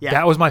 Yeah.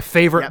 That was my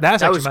favorite. Yep.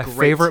 That's that actually my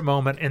favorite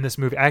moment in this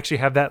movie. I actually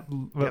have that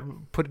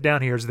put it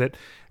down here is that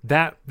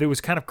it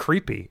was kind of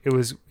creepy. It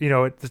was,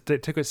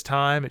 it took its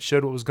time. It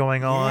showed what was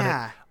going on.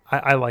 Yeah.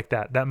 I like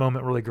that. That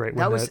moment really great.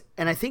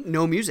 And I think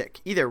no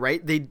music either,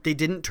 right? They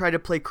didn't try to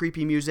play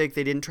creepy music.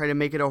 They didn't try to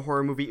make it a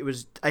horror movie. It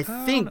was, I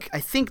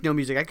think no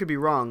music. I could be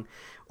wrong.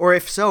 Or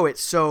if so,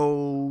 it's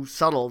so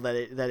subtle that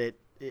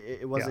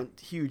it wasn't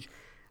huge.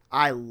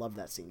 I love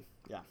that scene.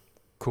 Yeah.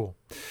 Cool.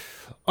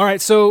 All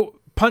right. So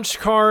punch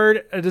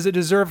card, does it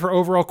deserve for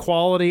overall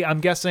quality? I'm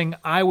guessing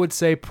I would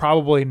say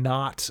probably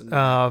not.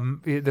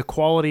 The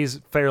quality is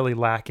fairly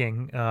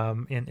lacking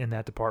in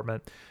that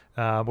department.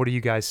 What do you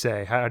guys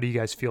say? How do you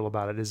guys feel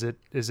about it? Is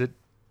it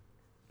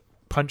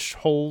punch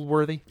hole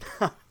worthy?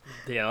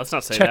 Yeah, let's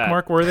not say check that.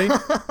 mark worthy.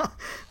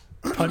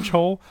 Punch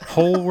hole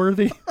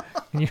worthy.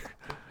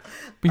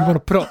 You want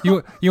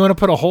to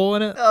put a hole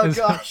in it? Oh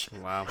gosh!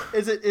 Wow.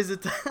 Is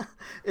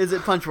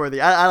it punch-worthy?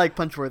 I like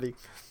punch-worthy.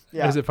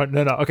 Yeah. Is it punch?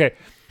 No. Okay.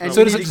 And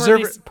so does it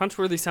deserve?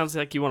 Punch-worthy sounds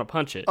like you want to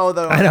punch it. Oh,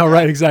 I know,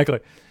 right?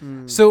 Exactly.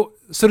 So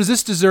does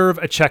this deserve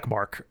a check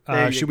mark?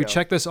 Should we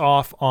check this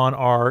off on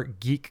our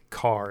Geek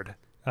card?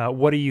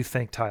 What do you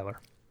think, Tyler?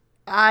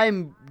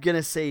 I'm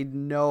gonna say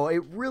no.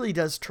 It really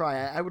does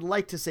try. I would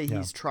like to say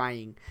he's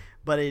trying,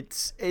 but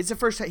it's a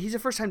first. He's a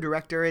first-time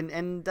director,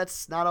 and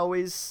that's not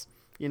always.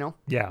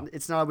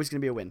 It's not always going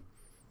to be a win.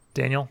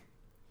 Daniel?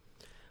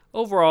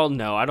 Overall,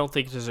 no, I don't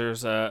think it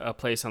deserves a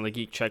place on the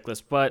Geek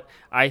checklist, but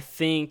I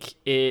think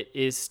it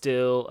is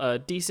still a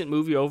decent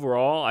movie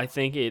overall. I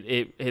think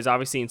it has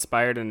obviously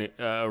inspired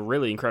a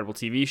really incredible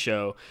TV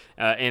show,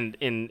 and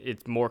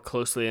it's more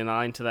closely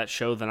aligned to that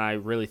show than I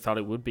really thought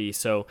it would be.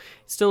 So,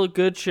 still a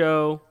good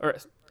show, or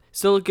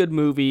still a good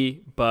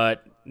movie,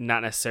 but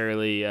not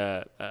necessarily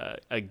a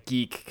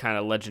geek kind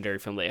of legendary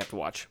film that you have to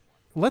watch.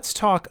 Let's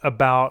talk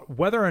about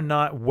whether or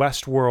not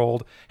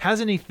Westworld has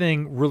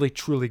anything really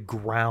truly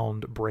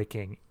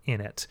groundbreaking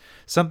in it.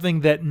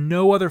 Something that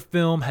no other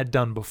film had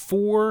done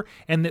before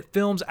and that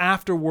films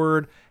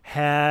afterward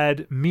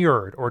had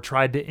mirrored or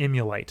tried to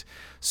emulate.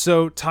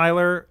 So,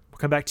 Tyler, we'll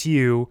come back to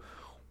you.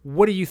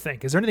 What do you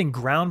think? Is there anything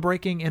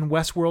groundbreaking in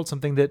Westworld,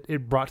 something that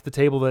it brought to the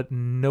table that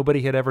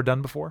nobody had ever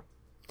done before?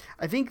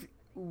 I think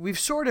we've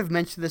sort of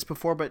mentioned this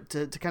before, but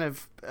to kind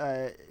of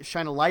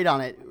shine a light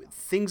on it,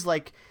 things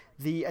like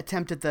the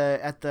attempt at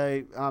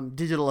the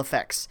digital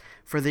effects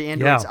for the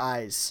android's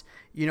eyes.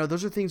 You know,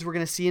 those are things we're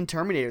going to see in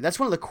Terminator. That's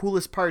one of the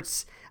coolest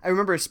parts. I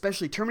remember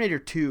especially Terminator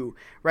 2,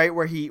 right,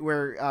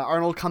 where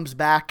Arnold comes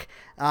back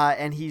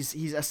and he's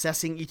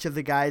assessing each of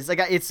the guys. Like,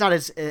 it's not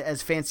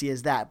as fancy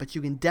as that, but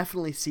you can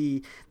definitely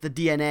see the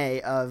DNA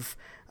of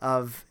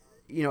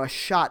you know, a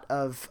shot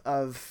of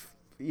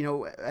you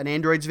know, an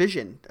android's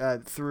vision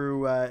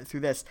through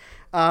this.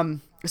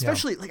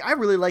 Especially like I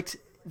really liked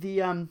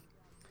the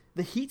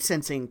heat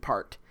sensing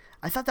part.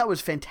 I thought that was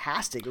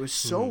fantastic. It was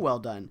so well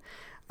done.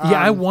 Yeah,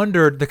 I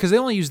wondered, because they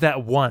only used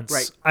that once.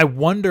 Right. I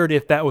wondered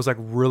if that was like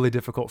really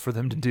difficult for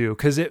them to do,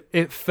 because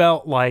it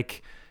felt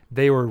like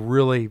they were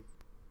really,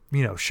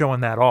 you know,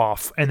 showing that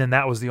off, and then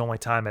that was the only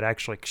time it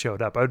actually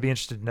showed up. I would be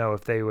interested to know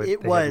if they would.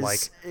 It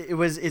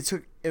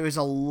was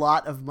a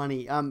lot of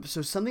money.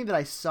 So something that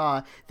I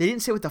saw, they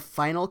didn't say what the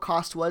final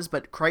cost was,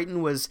 but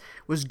Crichton was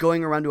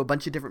going around to a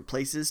bunch of different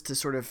places to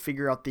sort of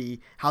figure out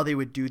how they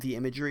would do the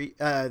imagery,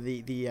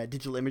 the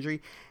digital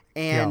imagery,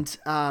 and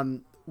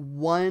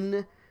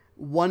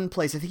one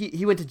place, I think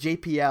he went to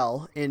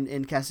JPL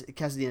in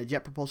Pasadena,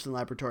 Jet Propulsion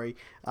Laboratory,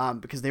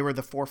 because they were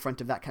the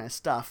forefront of that kind of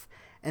stuff.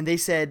 And they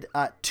said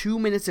 2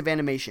 minutes of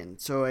animation.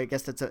 So I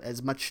guess that's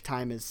as much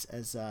time as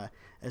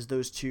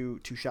those two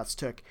shots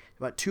took.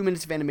 About 2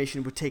 minutes of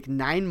animation would take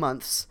 9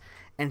 months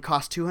and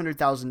cost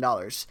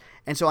 $200,000.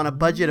 And so on a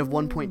budget of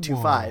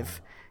 1.25,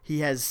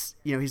 he's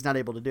not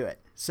able to do it.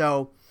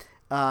 So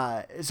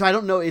I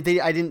don't know. I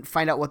didn't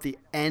find out what the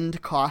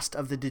end cost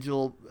of the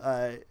digital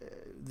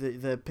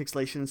the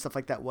pixelation and stuff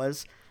like that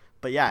was.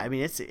 But yeah, I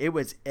mean it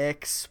was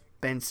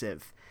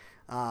expensive,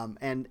 and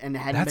it hadn't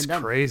been done. That's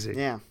crazy.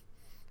 Yeah.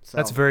 So.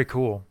 That's very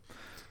cool.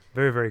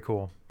 Very, very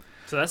cool.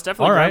 So that's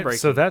definitely all right. groundbreaking.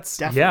 So that's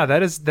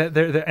that is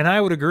that. And I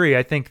would agree.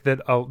 I think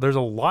that there's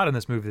a lot in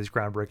this movie that's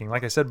groundbreaking.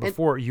 Like I said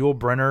before, Yul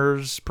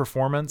Brynner's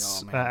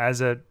performance as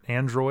an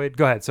android.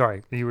 Go ahead.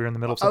 Sorry, you were in the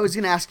middle of something. I was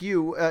going to ask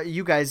you,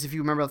 you guys, if you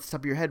remember off the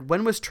top of your head,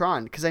 when was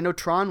Tron? Because I know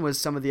Tron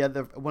was one of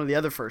the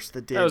other first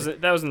that did.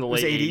 That was in the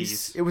late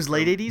 80s. It was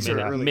late 80s or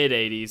early? Mid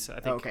 80s, I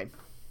think. Oh, okay.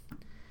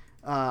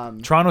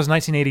 Tron was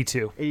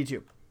 1982.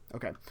 82.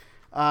 Okay.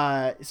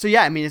 So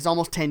yeah, I mean, it's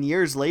almost 10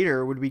 years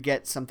later. Would we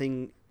get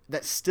something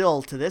that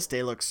still to this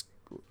day looks?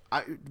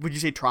 Would you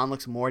say Tron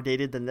looks more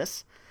dated than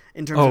this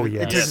in terms of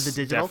the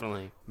digital?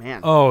 Definitely.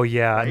 Man. Oh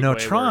yeah, way, no way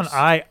Tron.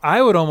 worse.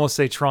 I would almost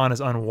say Tron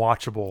is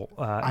unwatchable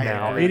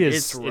now. agree. It is.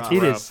 It's rough.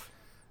 It is.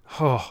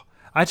 Oh,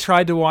 I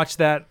tried to watch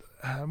that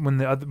when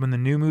the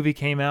new movie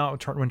came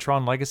out, when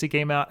Tron Legacy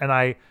came out, and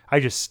I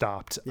just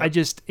stopped. Yep.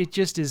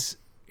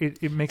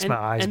 It makes my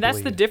eyes bleed. And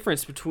that's the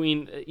difference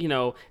between,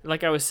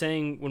 like I was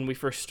saying when we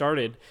first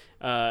started,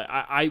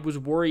 I was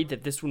worried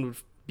that this one would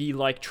be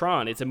like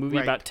Tron. It's a movie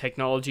about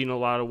technology in a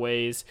lot of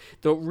ways.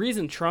 The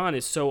reason Tron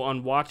is so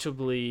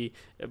unwatchably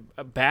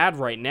bad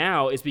right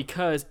now is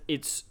because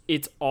it's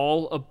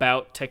all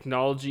about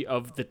technology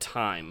of the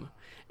time.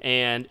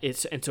 And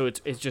so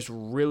it just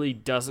really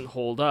doesn't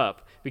hold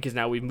up because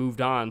now we've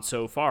moved on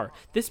so far.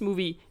 This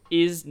movie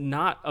is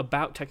not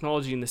about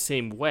technology in the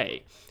same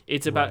way.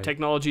 It's about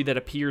technology that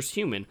appears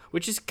human,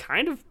 which is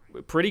kind of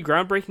pretty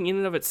groundbreaking in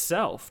and of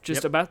itself.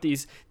 Just about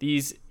these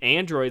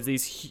androids,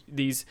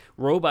 these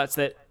robots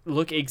that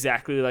look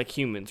exactly like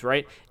humans,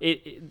 right?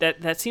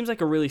 That seems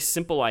like a really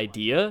simple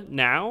idea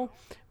now,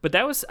 but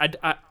that was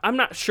I'm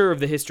not sure of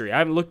the history. I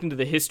haven't looked into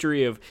the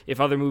history of if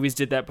other movies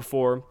did that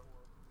before.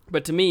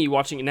 But to me,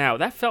 watching it now,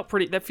 that feels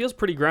pretty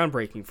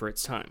groundbreaking for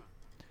its time.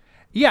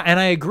 Yeah, and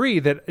I agree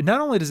that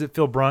not only does it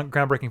feel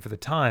groundbreaking for the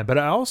time, but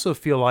I also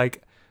feel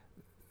like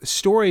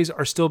stories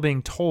are still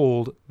being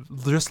told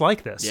just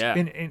like this. Yeah.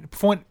 In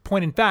point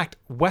in fact,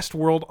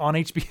 Westworld on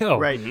HBO.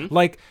 Right. Mm-hmm.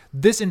 Like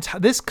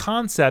this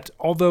concept,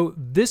 although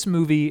this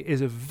movie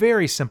is a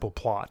very simple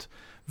plot,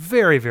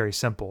 very, very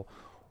simple.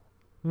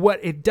 What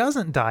it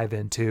doesn't dive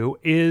into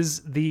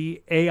is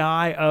the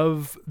AI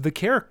of the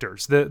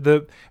characters.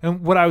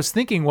 And what I was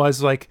thinking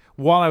was, like,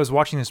 while I was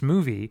watching this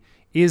movie,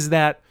 is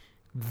that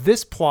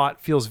this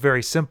plot feels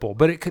very simple,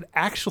 but it could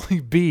actually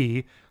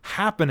be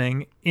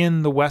happening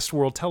in the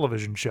Westworld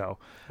television show.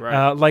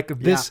 Right. Like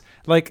this,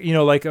 like,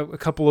 like a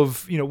couple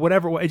of,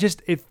 whatever.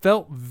 It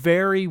felt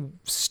very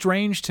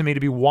strange to me to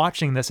be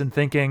watching this and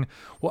thinking,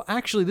 well,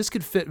 actually, this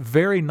could fit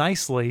very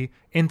nicely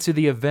into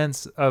the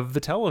events of the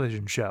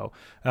television show.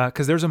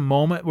 Because there's a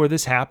moment where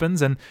this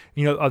happens and,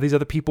 these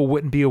other people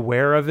wouldn't be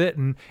aware of it.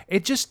 And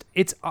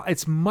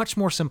it's much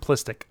more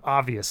simplistic,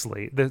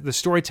 obviously. The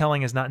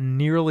storytelling is not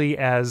nearly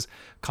as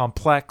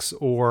complex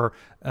or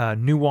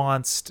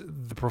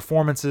nuanced. The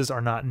performances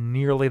are not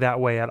nearly that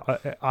way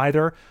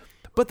either.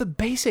 But the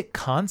basic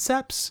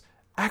concepts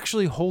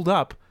actually hold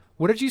up.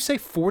 What did you say,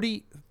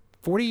 40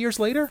 years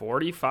later?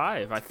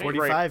 45, I think.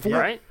 45,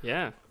 right?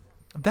 Yeah.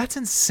 That's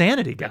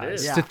insanity,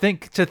 guys. Yeah. To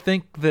think that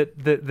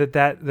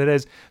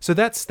is. So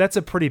that's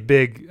a pretty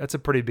big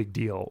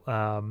deal.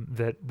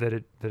 That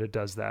it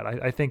does that.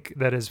 I think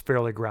that is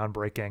fairly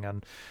groundbreaking,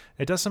 and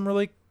it does some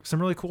really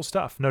cool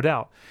stuff, no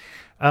doubt.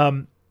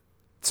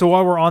 So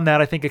while we're on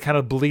that, I think it kind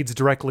of bleeds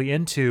directly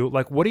into,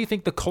 like, what do you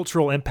think the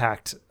cultural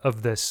impact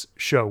of this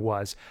show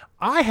was?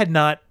 I had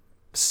not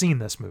seen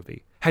this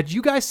movie. Had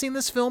you guys seen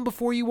this film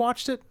before you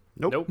watched it?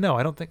 Nope. No,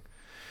 I don't think.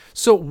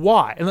 So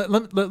why? And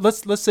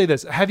let's say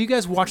this. Have you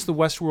guys watched the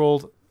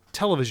Westworld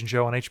television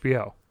show on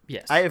HBO?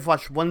 Yes. I have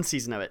watched one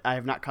season of it. I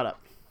have not caught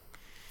up.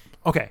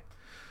 Okay.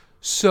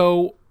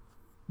 So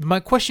my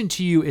question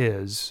to you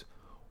is,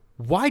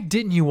 why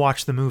didn't you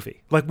watch the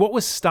movie? Like, what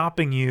was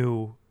stopping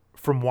you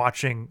from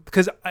watching?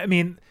 Because, I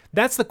mean,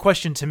 that's the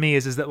question to me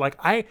is that, like,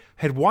 I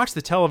had watched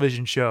the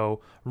television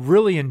show,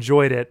 really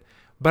enjoyed it,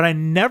 but I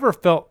never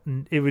felt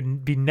it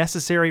would be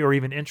necessary or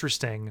even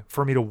interesting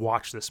for me to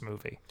watch this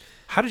movie.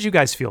 How did you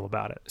guys feel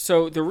about it?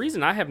 So the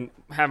reason I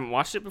haven't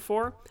watched it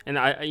before, and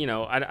I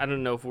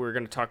don't know if we're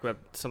going to talk about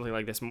something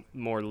like this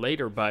more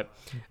later, but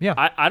Yeah.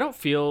 I don't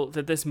feel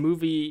that this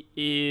movie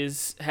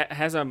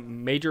has a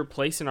major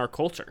place in our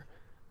culture.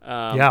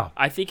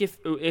 I think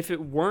if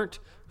it weren't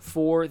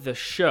for the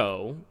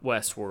show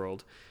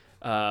Westworld,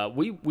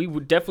 we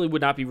would definitely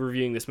not be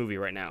reviewing this movie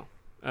right now.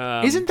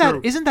 Isn't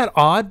that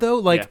odd though?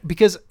 Like, Yeah.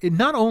 because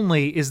not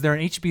only is there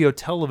an HBO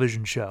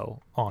television show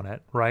on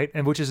it, right,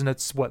 and which is in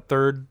its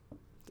third.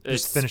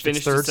 It's finished its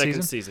third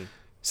second season.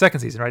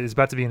 Second season, right? It's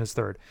about to be in its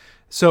third.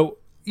 So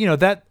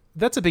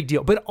that's a big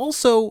deal. But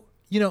also,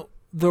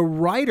 the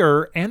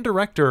writer and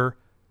director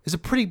is a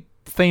pretty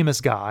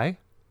famous guy,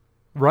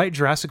 right?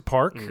 Jurassic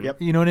Park. Mm-hmm.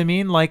 Yep. You know what I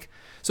mean? Like,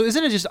 so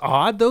isn't it just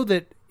odd though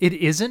that it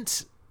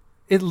isn't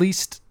at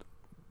least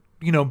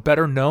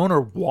better known or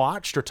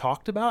watched or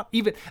talked about?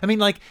 Even in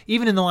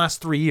the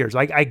last 3 years,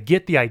 I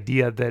get the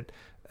idea that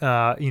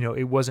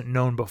it wasn't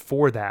known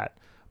before that,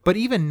 but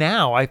even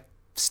now, I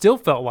still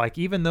felt like,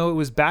 even though it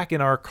was back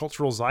in our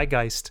cultural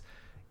zeitgeist,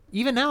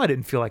 even now I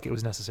didn't feel like it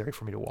was necessary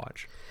for me to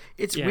watch.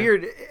 It's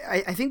weird.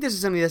 I think this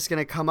is something that's going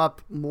to come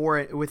up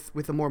more with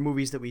the more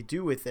movies that we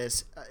do with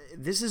this.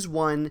 This is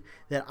one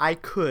that I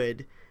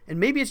could, and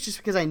maybe it's just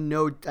because I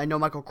know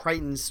Michael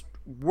Crichton's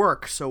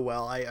work so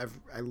well. I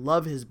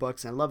love his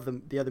books, and I love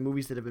the other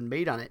movies that have been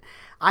made on it.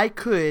 I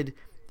could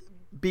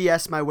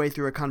BS my way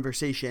through a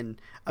conversation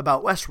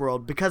about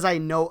Westworld because I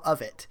know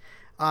of it.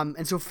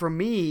 And so for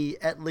me,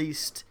 at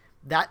least,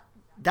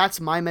 that's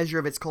my measure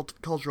of its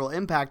cultural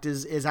impact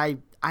is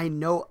I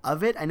know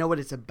of it. I know what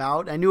it's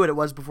about. I knew what it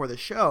was before the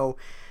show.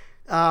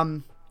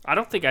 I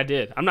don't think I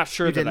did. I'm not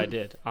sure that I didn't?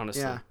 did,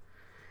 honestly.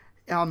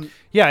 Yeah.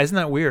 Yeah, isn't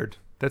that weird?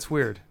 That's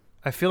weird.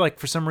 I feel like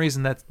for some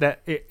reason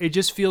that it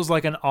just feels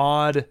like an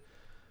odd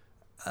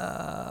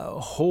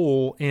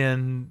hole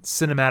in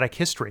cinematic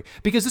history,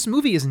 because this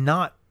movie is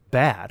not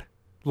bad.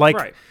 Like,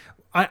 Right.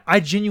 I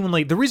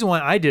genuinely, the reason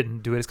why I didn't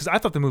do it is because I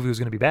thought the movie was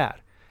going to be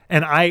bad,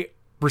 and I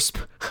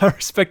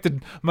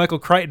respected Michael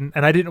Crichton,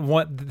 and I didn't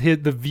want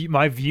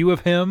my view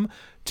of him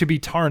to be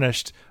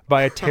tarnished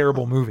by a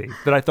terrible movie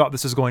that I thought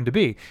this was going to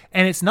be.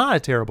 And it's not a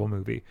terrible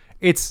movie.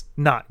 It's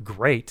not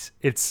great.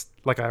 It's,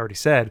 like I already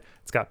said,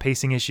 it's got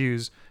pacing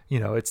issues.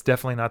 It's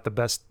definitely not the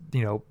best,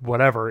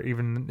 whatever,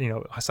 even,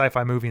 a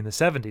sci-fi movie in the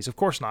 70s. Of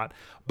course not.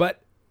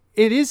 But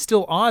it is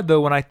still odd,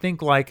 though, when I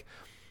think, like,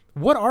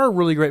 what are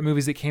really great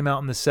movies that came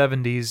out in the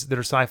 70s that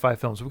are sci-fi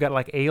films? We've got,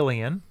 like,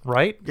 Alien,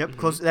 right? Yep.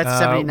 Close. That's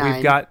 79.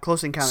 We've got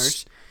Close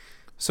Encounters.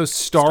 So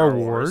Star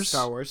Wars.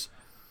 Star Wars.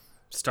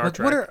 Star Like,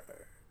 Trek. what are,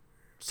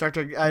 Star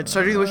Trek.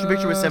 Star Trek: The Motion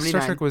Picture was 79.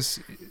 Star Trek was,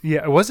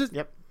 was it?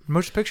 Yep.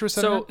 Motion picture was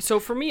 79? So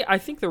for me, I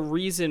think the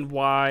reason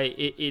why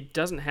it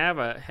doesn't have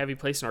a heavy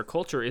place in our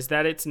culture is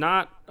that it's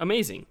not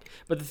amazing.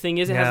 But the thing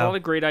is, it has a lot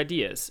of great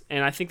ideas,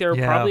 and I think there are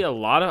probably a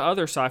lot of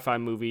other sci-fi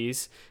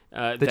movies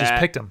that just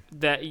picked them.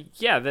 That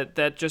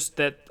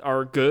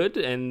are good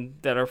and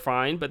that are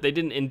fine, but they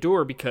didn't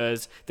endure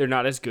because they're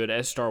not as good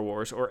as Star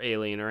Wars or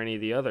Alien or any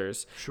of the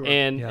others. Sure.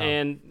 And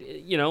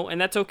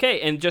and that's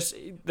okay. And just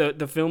the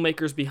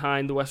filmmakers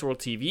behind the Westworld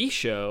TV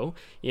show,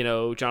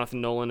 Jonathan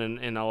Nolan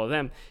and all of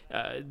them,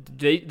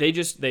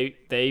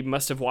 they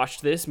must have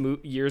watched this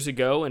years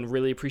ago and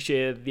really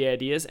appreciated the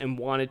ideas and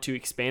wanted to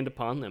expand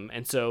upon them.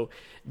 And so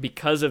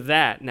because of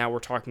that, now we're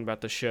talking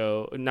about the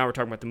show. Now we're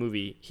talking about the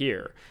movie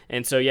here.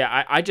 And so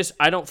I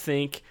don't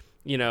think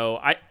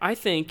I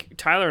think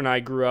Tyler and I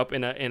grew up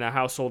in a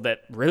household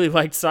that really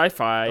liked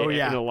sci-fi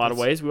in a lot of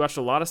ways. We watched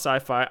a lot of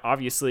sci-fi.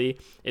 Obviously,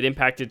 it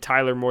impacted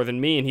Tyler more than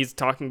me, and he's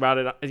talking about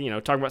it,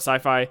 talking about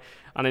sci-fi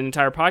on an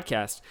entire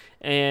podcast.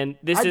 And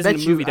this isn't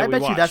a movie that we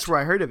watched. I bet you that's where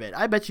I heard of it.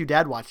 I bet you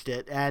Dad watched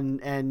it,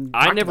 and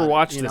I never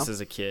watched this as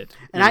a kid.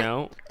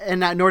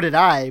 Nor did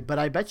I. But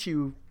I bet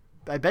you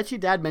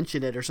Dad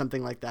mentioned it or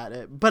something like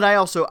that. But I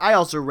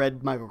also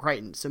read Michael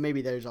Crichton, so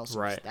maybe there's also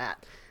just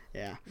that.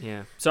 Yeah.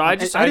 Yeah. So I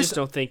just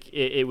don't think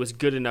it was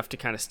good enough to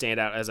kind of stand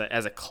out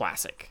as a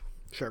classic.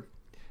 Sure.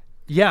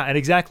 Yeah, and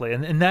exactly.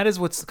 And that is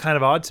what's kind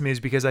of odd to me, is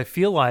because I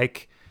feel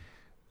like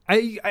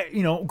I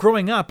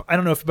growing up, I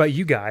don't know if about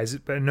you guys,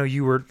 but I know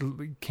you're a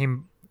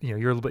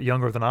little bit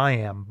younger than I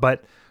am,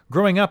 but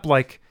growing up,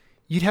 like,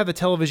 you'd have the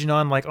television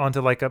on, like,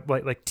 onto like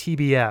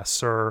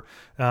TBS or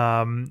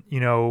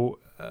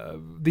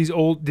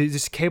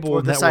these cable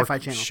or the network Sci-Fi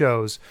Channel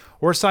shows,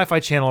 or Sci-Fi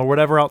Channel or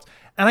whatever else.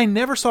 And I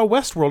never saw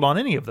Westworld on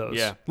any of those.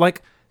 Yeah.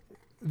 Like,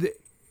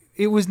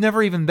 it was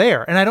never even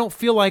there. And I don't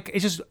feel like,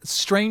 it's just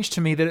strange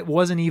to me that it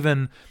wasn't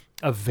even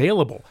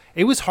available.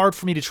 It was hard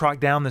for me to track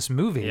down this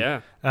movie.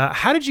 Yeah.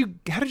 How did you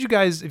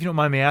guys, if you don't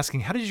mind me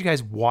asking, how did you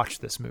guys watch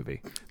this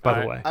movie,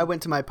 by the way? I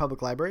went to my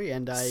public library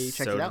and I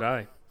checked it out. So did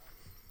I.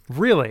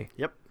 Really?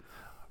 Yep.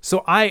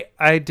 So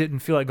I didn't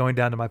feel like going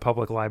down to my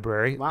public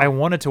library. Wow. I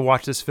wanted to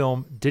watch this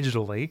film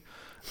digitally.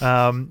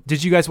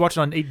 Did you guys watch it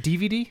on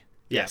DVD?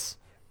 Yes.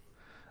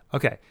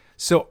 Okay.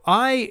 So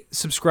I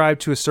subscribe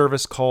to a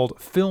service called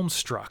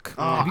Filmstruck.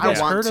 Oh, Have you guys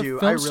heard of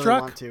Filmstruck? I really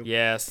want to.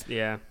 Yes.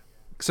 Yeah.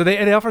 So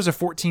it offers a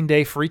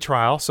 14-day free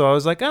trial. So I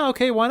was like, oh,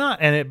 okay, why not?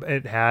 And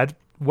it had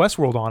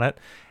Westworld on it.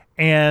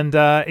 And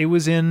it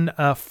was in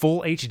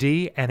full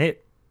HD, and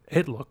it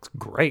looked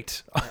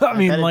great. I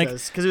mean, like,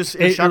 because it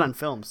was shot on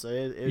film, so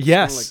it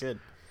yes, good.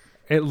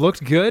 It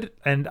looked good,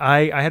 and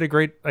I had a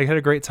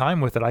great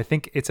time with it. I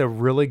think it's a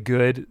really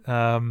good.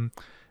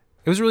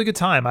 It was a really good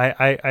time.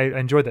 I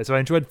enjoyed that. So I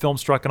enjoyed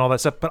Filmstruck and all that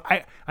stuff.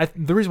 But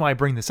the reason why I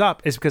bring this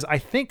up is because I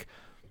think,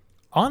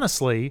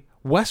 honestly,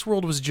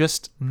 Westworld was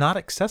just not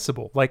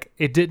accessible. Like,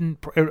 it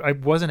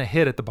wasn't a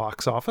hit at the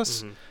box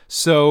office. Mm-hmm.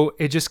 So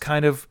it just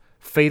kind of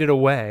faded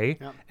away.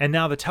 Yep. And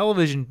now the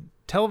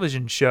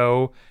television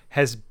show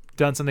has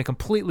done something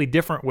completely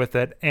different with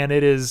it. And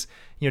it is,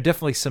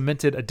 definitely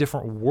cemented a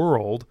different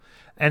world.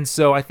 And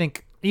so I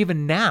think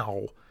even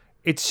now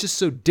it's just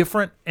so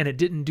different, and it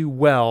didn't do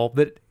well,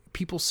 that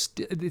people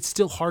it's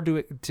still hard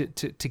to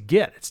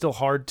get. It's still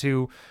hard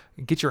to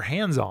get your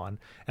hands on.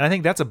 And I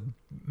think that's a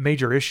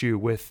major issue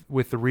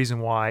with the reason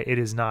why it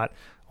is not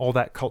all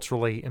that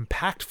culturally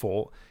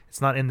impactful.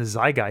 It's not in the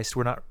zeitgeist.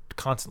 We're not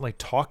constantly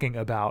talking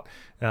about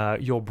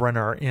Yul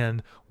Brynner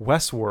in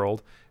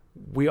Westworld.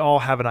 We all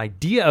have an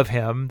idea of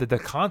him, that the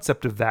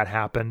concept of that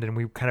happened, and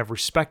we kind of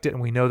respect it,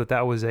 and we know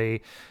that was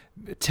a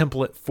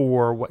template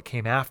for what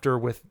came after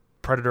with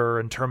Predator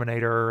and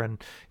Terminator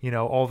and,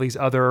 all these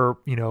other,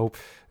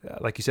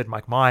 like you said,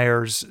 Mike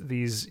Myers,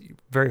 these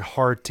very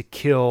hard to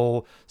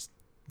kill,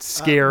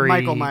 scary.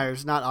 Michael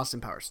Myers, not Austin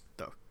Powers,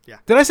 though. Yeah.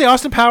 Did I say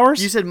Austin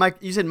Powers? You said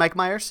Mike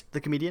Myers, the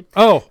comedian.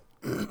 Oh,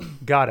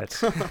 got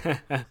it.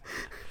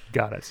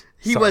 Got it.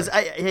 He was.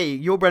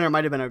 Yul Brynner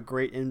might have been a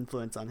great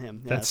influence on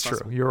him. Yeah, that's true.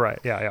 Awesome. You're right.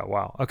 Yeah.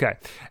 Wow. Okay.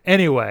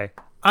 Anyway,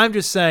 I'm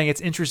just saying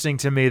it's interesting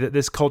to me that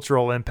this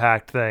cultural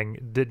impact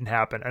thing didn't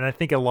happen, and I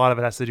think a lot of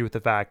it has to do with the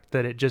fact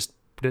that it just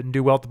didn't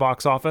do well at the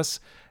box office.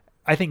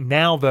 I think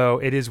now, though,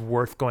 it is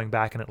worth going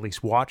back and at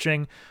least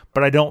watching,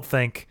 but I don't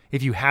think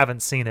if you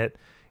haven't seen it,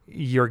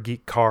 your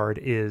geek card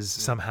is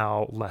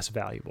somehow less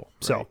valuable.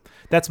 Right. So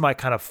that's my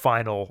kind of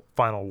final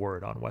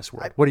word on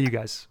Westworld. What do you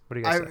guys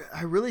say?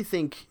 I really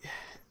think.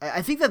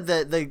 I think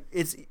that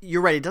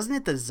you're right. It doesn't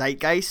hit the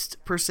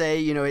zeitgeist per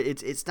se.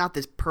 It's not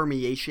this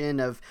permeation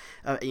of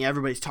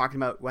everybody's talking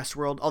about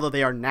Westworld. Although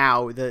they are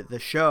now, the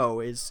show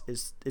is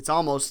it's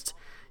almost,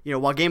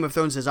 while Game of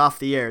Thrones is off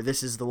the air,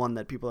 this is the one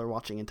that people are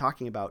watching and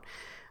talking about.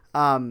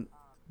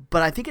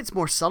 But I think it's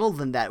more subtle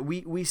than that.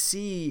 We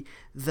see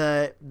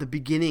the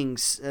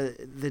beginnings,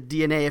 the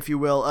DNA, if you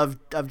will,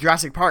 of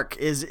Jurassic Park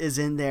is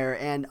in there,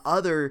 and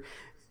other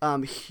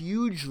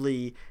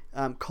hugely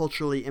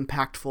culturally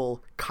impactful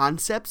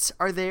concepts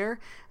are there.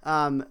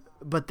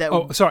 But that.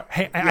 Oh, sorry.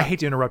 Hey, yeah. I hate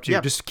to interrupt you.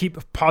 Yeah. Just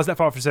pause that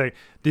for a second.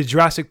 The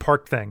Jurassic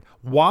Park thing.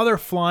 While they're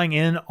flying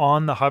in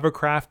on the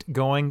hovercraft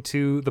going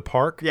to the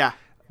park. Yeah.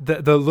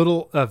 The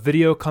little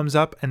video comes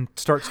up and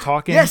starts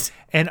talking. Yes.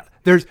 And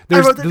there's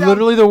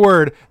literally the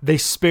word, they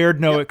spared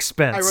no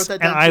expense. I wrote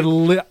that down.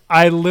 And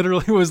I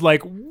literally was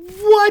like,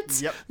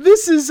 what? Yep.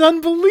 This is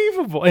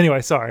unbelievable.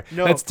 Anyway, sorry.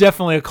 No. That's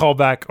definitely a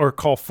callback or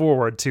call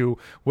forward to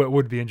what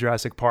would be in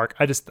Jurassic Park.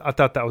 I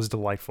thought that was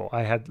delightful.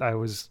 I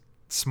was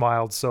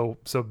smiled so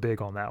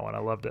big on that one. I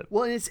loved it.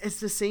 Well, it's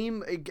the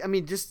same. I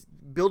mean, just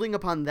building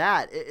upon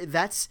that,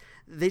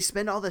 they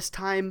spend all this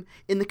time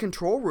in the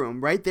control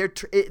room, right?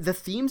 The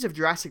themes of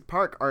Jurassic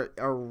Park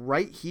are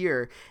right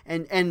here,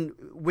 and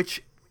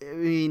which, I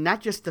mean,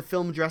 not just the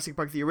film Jurassic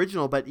Park the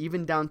original, but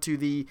even down to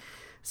the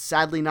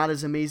sadly not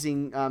as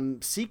amazing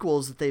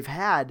sequels that they've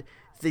had.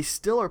 they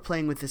still are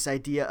playing with this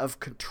idea of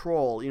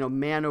control.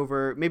 Man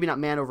over, maybe not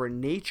man over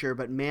nature,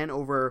 but man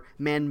over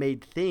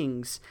man-made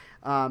things.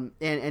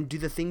 And do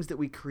the things that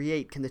we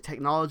create, can the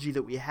technology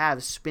that we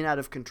have spin out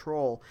of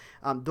control?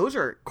 Those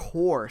are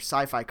core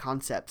sci-fi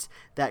concepts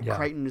that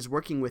Crichton is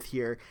working with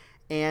here.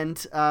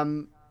 And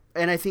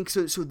I think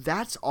so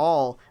that's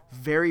all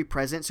very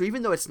present. So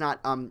even though it's not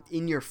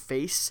in your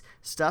face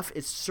stuff,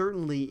 it's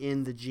certainly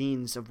in the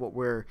genes of what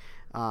we're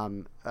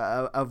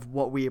of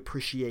what we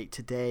appreciate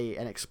today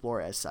and explore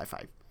as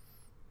sci-fi.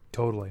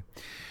 Totally.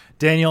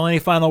 Daniel, any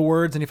final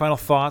words, any final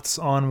thoughts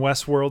on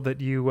Westworld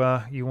that you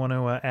want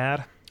to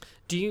add?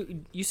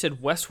 You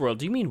said Westworld?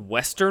 Do you mean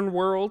Western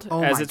World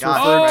as it's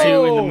God. referred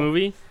to in the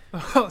movie?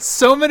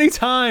 So many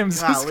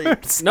times.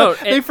 No,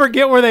 they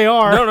forget where they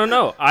are.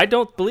 No. I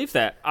don't believe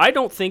that.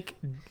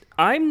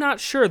 I'm not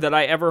sure that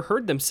I ever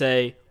heard them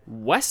say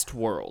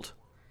Westworld.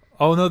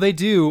 Oh no, they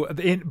do,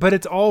 but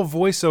it's all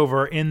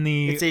voiceover in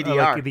the it's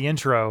ADR. The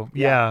intro.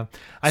 Yeah.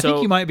 I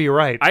think you might be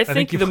right. I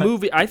think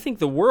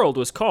the world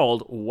was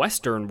called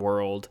Western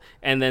World,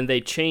 and then they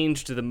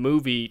changed the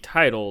movie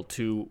title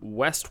to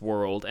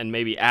Westworld and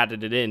maybe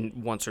added it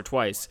in once or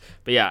twice.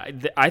 But yeah,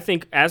 I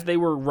think as they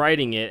were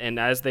writing it and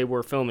as they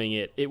were filming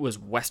it, it was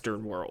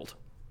Western World.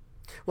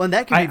 Well, and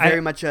that could be very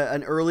much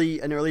an early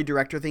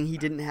director thing. He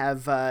didn't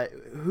have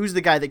who's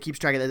the guy that keeps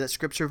track of that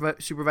script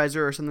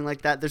supervisor or something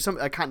like that. There's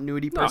a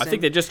continuity person. No, I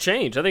think they just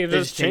changed. I think they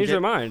just changed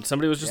their mind.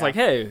 Somebody was just like,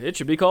 "Hey, it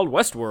should be called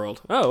Westworld."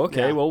 Oh,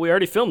 okay. Yeah. Well, we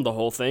already filmed the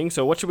whole thing,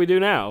 so what should we do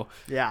now?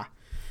 Yeah.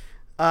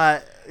 I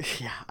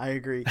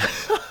agree.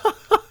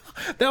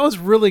 That was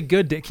really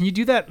good. Can you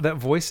do that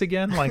voice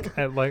again?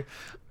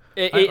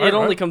 It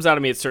only comes out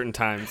of me at certain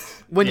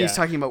times when he's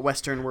talking about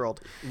Western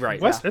World, right?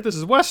 This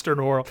is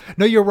Western World.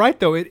 No, you're right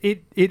though.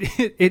 It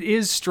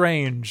is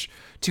strange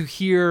to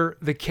hear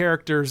the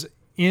characters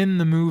in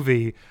the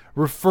movie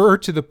refer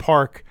to the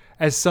park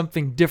as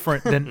something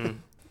different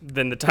than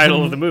the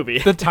title of the movie.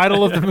 The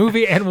title of the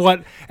movie and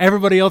what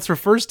everybody else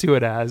refers to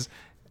it as.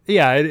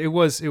 Yeah, it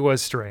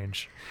was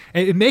strange.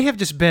 And it may have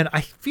just been.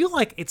 I feel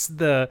like it's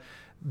the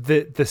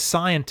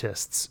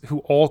scientists who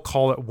all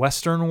call it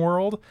Western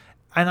World.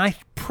 And I'm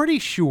pretty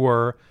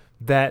sure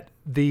that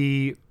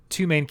the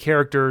two main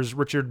characters,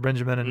 Richard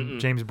Benjamin and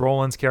James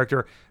Brolin's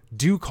character,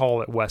 do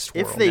call it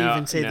Westworld. If they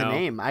even say the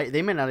name,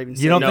 they may not even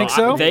say. You don't think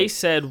so? They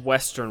said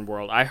Western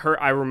World.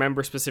 I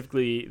remember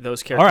specifically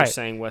those characters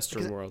saying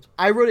Western World.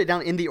 I wrote it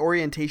down in the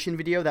orientation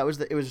video.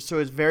 It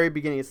was very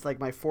beginning. It's like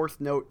my fourth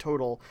note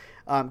total.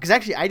 Because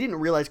actually, I didn't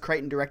realize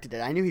Crichton directed it.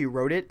 I knew he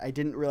wrote it. I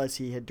didn't realize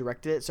he had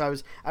directed it. So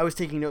I was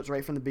taking notes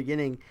right from the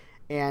beginning.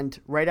 And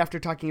right after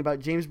talking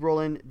about James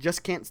Brolin,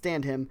 just can't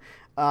stand him.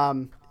 I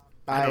don't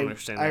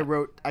understand that. I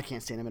wrote, I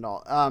can't stand him at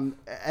all.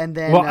 And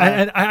then,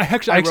 and I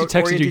actually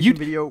texted you.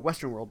 Video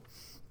Western World.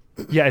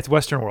 Yeah, it's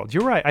Western World.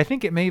 You're right. I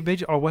think it may be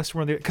Western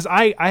World because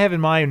I have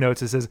in my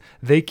notes it says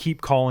they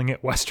keep calling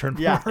it Western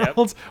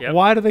World. Yep.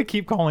 Why do they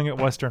keep calling it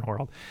Western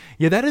World?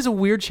 Yeah, that is a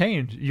weird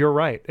change. You're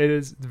right. It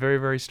is very,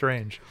 very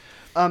strange.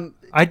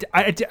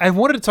 I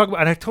wanted to talk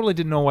about, and I totally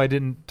didn't know why I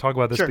didn't talk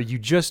about this, but you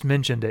just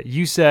mentioned it.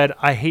 You said,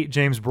 I hate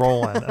James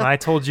Brolin, and I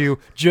told you,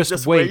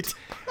 just wait.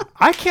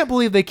 I can't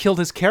believe they killed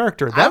his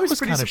character. That was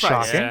kind of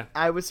shocking. Yeah.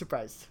 I was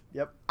surprised.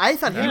 Yep. I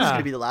thought he was going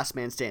to be the last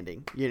man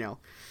standing, Yeah.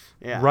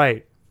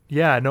 Right.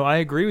 Yeah, no, I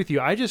agree with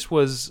you. I just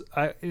was,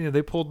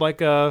 they pulled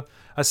like a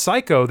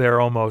psycho there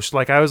almost.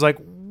 Like I was like,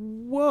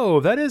 whoa,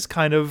 that is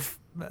kind of,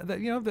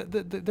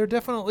 they're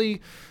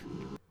definitely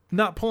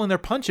not pulling their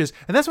punches.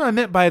 And that's what I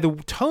meant by the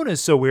tone is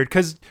so weird,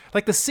 because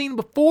like the scene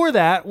before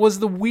that was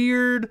the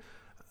weird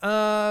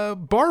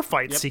bar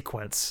fight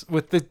sequence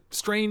with the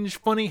strange,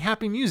 funny,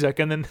 happy music,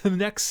 and then the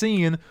next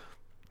scene,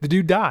 the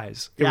dude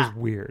dies. It was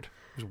weird.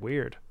 It was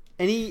weird.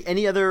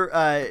 Any other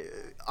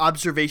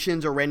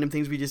observations or random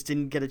things we just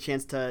didn't get a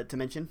chance to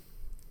mention?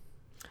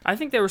 I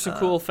think there were some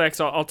cool effects.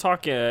 I'll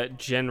talk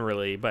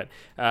generally, but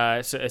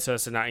so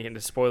as to not get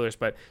into spoilers.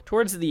 But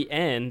towards the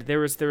end, there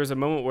was a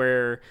moment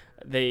where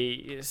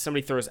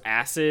somebody throws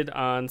acid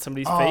on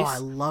somebody's face. Oh, I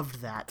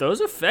loved that.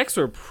 Those effects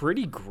were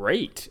pretty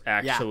great,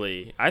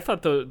 actually. Yeah. I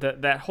thought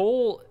that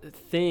whole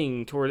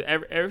thing toward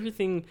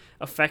everything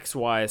effects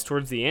wise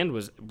towards the end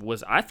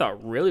was I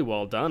thought really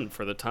well done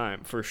for the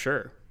time, for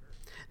sure.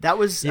 That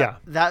was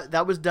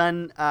that was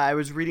done. I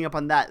was reading up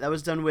on that. That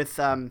was done with.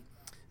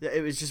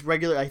 It was just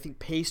regular, I think,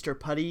 paste or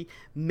putty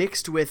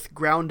mixed with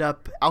ground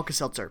up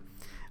Alka-Seltzer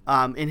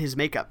in his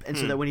makeup, and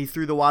so that when he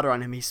threw the water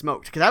on him, he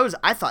smoked. Because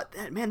I thought,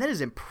 man, that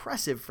is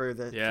impressive for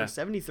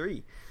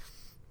 73.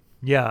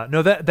 Yeah,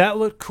 no, that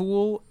looked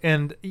cool,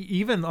 and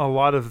even a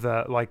lot of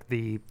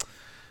the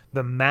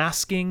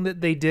masking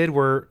that they did,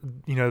 where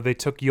they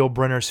took Yul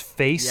Brynner's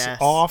face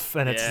off,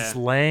 and it's just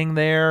laying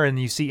there, and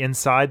you see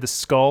inside the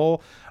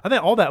skull. I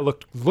think all that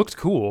looked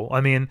cool.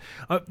 I mean,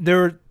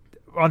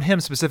 on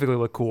him specifically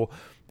looked cool.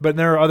 But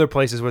there are other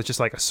places where it's just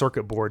like a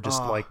circuit board,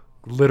 just like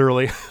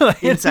literally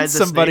inside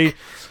somebody. Snake.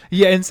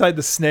 Yeah, inside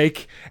the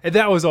snake. And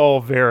that was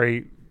all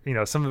very,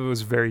 some of it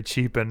was very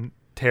cheap and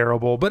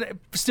terrible. But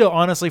still,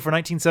 honestly, for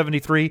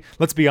 1973,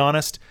 let's be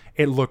honest,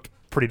 it looked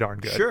pretty darn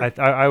good. Sure.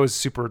 I was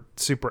super,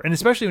 and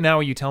especially now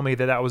when you tell me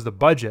that was the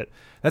budget,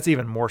 that's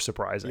even more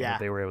surprising that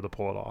they were able to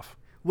pull it off.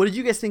 What did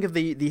you guys think of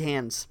the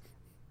hands?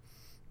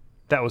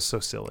 That was so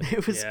silly.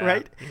 It was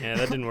right. Yeah,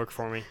 that didn't work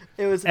for me.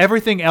 It was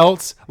everything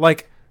else,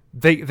 like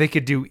they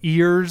could do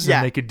ears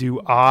and they could do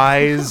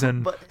eyes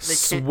and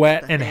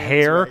sweat and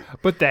hair, right.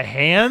 But the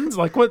hands,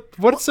 like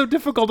what's so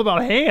difficult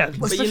about hands?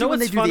 Well, especially when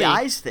they do the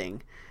eyes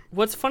thing.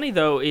 What's funny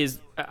though is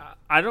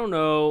I don't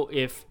know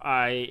if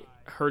I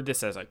heard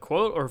this as a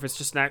quote or if it's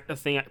just not a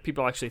thing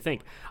people actually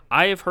think.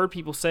 I have heard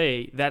people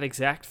say that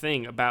exact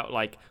thing about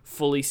like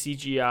fully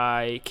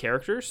CGI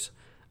characters.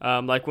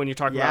 Like when you're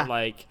talking about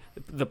like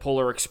the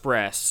Polar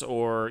Express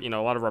or, a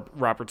lot of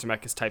Robert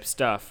Zemeckis type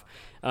stuff,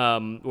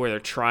 where they're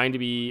trying to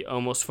be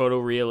almost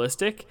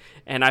photorealistic.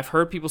 And I've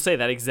heard people say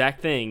that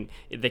exact thing.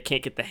 They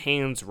can't get the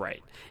hands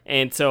right.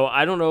 And so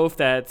I don't know if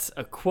that's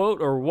a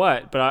quote or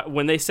what, but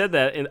when they said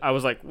that, I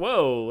was like,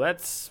 whoa,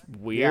 that's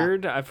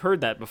weird. Yeah. I've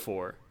heard that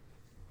before.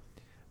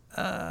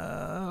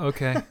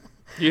 Okay.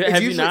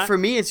 For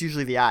me, it's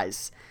usually the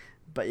eyes.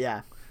 But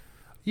yeah.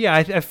 Yeah,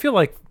 I feel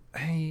like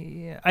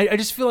I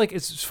just feel like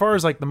it's, as far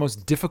as like the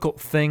most difficult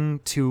thing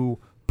to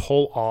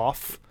pull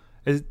off,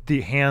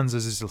 the hands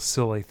is just a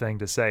silly thing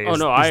to say.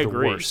 I the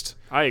agree. Worst.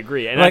 I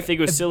agree, and I think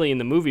it was silly in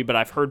the movie, but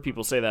I've heard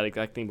people say that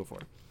exact thing before.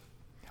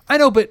 I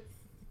know, but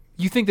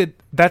you think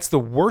that's the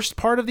worst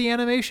part of the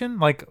animation?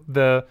 Like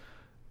the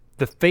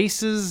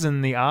faces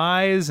and the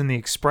eyes and the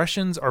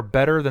expressions are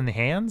better than the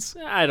hands?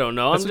 I don't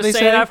know. I'm just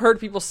saying. I've heard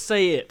people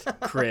say it,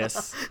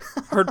 Chris.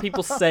 Heard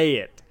people say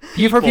it.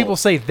 You've heard people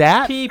say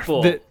that?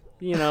 People.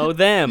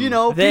 Them.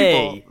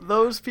 They. People.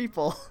 Those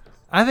people.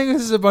 I think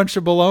this is a bunch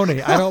of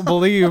baloney. I don't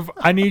believe.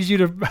 I need you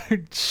to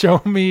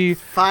show me.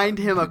 Find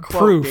him a quote,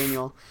 proof.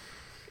 Daniel.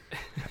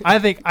 I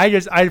think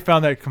I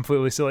found that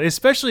completely silly,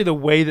 especially the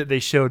way that they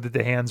showed that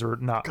the hands were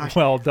not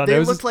well done. They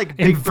looked like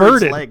Big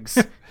Bird's legs.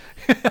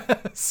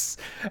 Yes.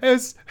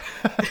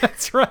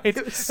 That's right.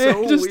 It was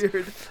so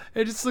weird.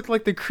 It just looked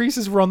like the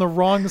creases were on the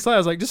wrong side. I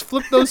was like, just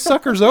flip those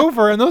suckers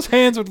over and those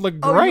hands would look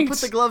great. Oh, you put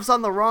the gloves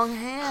on the wrong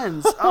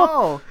hands.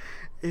 Oh,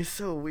 it's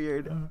so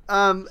weird.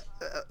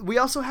 We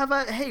also have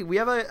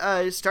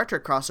a Star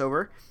Trek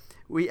crossover.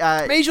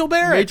 Majel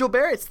Barrett. Majel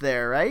Barrett's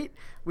there, right?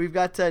 We've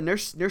got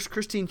Nurse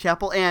Christine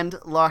Chapel and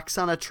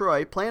Loxana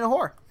Troy playing a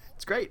whore.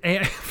 It's great.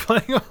 And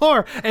playing a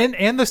whore.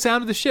 And the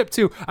sound of the ship,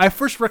 too. I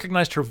first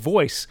recognized her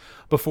voice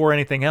before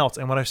anything else.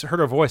 And when I heard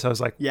her voice, I was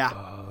like,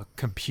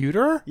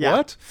 computer? Yeah,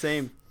 what?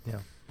 Same. Yeah,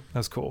 that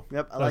was cool.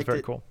 Yep, that was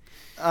very cool.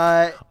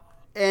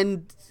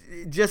 And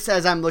just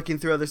as I'm looking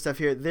through other stuff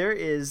here, there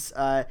is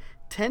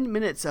 10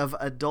 minutes of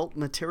adult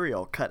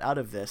material cut out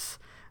of this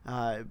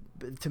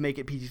to make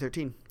it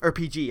PG-13. Or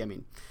PG, I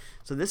mean.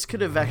 So this could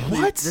have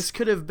this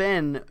could have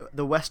been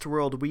the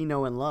Westworld we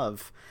know and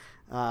love.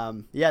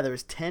 There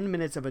was 10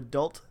 minutes of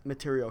adult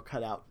material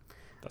cut out.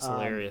 That's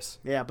hilarious.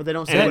 Yeah, but they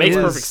don't say it makes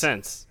perfect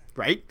sense.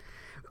 Right?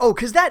 Oh,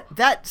 because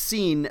that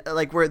scene,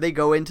 like where they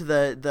go into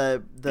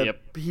the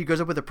he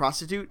goes up with a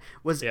prostitute,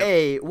 was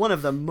one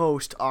of the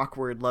most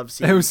awkward love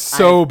scenes. It was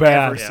so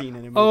bad. Ever seen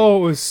in a movie.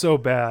 Oh, it was so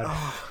bad.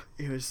 Oh,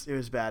 it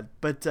was bad.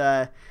 But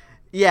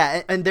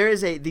yeah, and there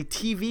is the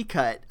TV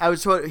cut. I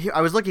was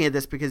looking at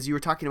this because you were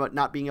talking about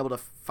not being able to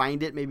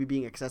find it, maybe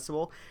being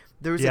accessible.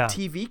 There was a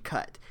TV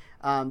cut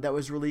that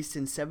was released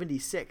in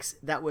 '76.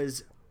 That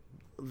was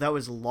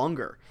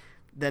longer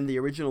than the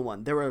original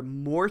one. There were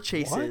more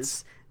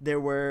chases. What? There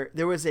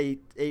was a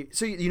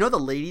so the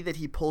lady that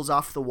he pulls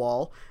off the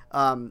wall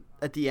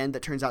at the end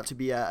that turns out to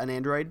be an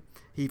android.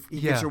 He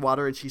gives her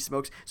water and she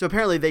smokes. So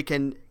apparently they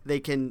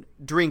can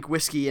drink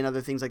whiskey and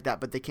other things like that,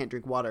 but they can't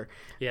drink water.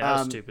 Yeah, that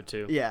was stupid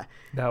too. Yeah,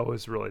 that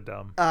was really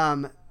dumb.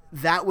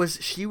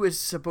 She was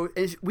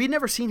supposed. We'd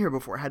never seen her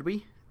before, had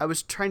we? I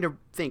was trying to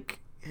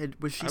think.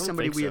 Was she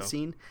somebody we had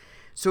seen?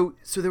 So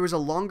there was a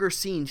longer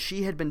scene.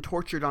 She had been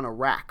tortured on a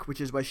rack, which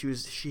is why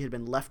she had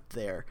been left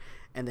there,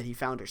 and that he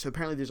found her. So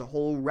apparently there's a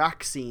whole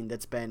rack scene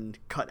that's been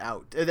cut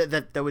out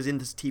that was in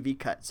this TV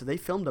cut. So they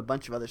filmed a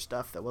bunch of other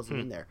stuff that wasn't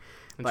in there.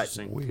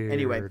 Interesting. But weird.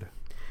 Anyway,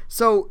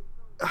 so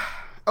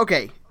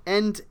okay,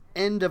 end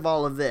of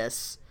all of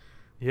this.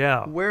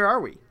 Yeah. Where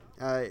are we?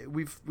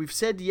 We've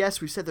said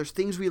yes. We've said there's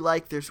things we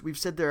like. We've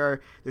said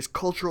there's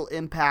cultural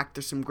impact.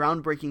 There's some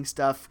groundbreaking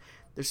stuff.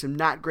 There's some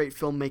not great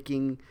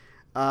filmmaking.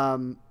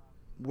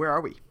 Where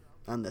are we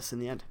on this in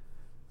the end?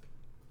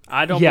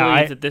 I don't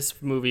believe that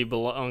this movie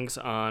belongs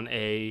on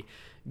a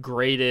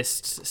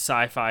greatest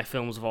sci-fi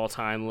films of all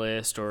time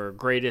list or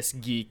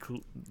greatest geek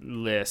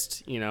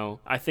list.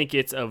 I think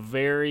it's a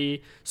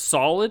very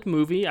solid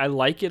movie. I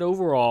like it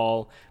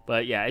overall,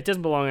 but yeah, it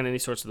doesn't belong on any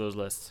sorts of those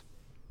lists.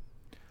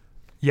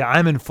 Yeah,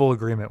 I'm in full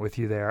agreement with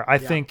you there. I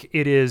think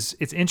it's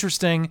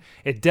interesting.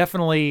 It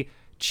definitely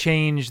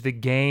changed the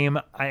game.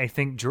 I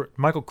think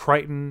Michael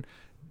Crichton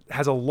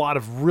has a lot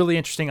of really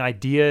interesting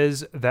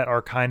ideas that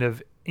are kind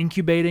of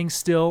incubating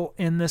still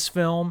in this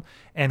film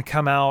and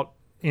come out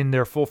in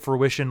their full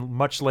fruition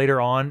much later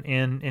on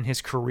in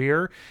his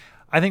career.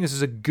 I think this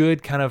is a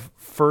good kind of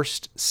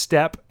first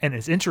step, and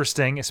it's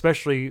interesting,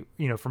 especially,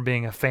 from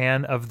being a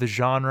fan of the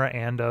genre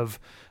and of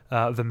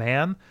The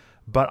Man.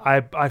 But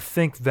I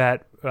think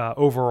that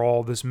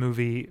overall this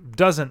movie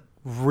doesn't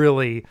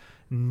really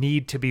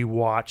need to be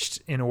watched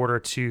in order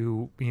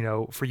to,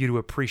 for you to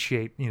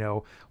appreciate,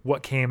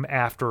 what came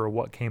after or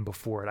what came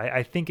before it.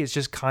 I think it's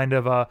just kind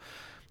of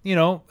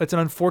it's an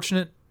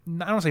unfortunate, I don't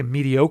want to say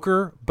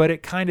mediocre, but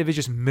it kind of is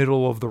just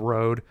middle of the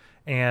road,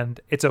 and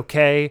it's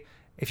okay.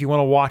 If you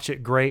want to watch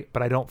it, great,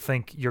 but I don't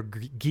think your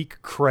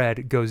geek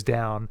cred goes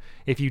down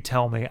if you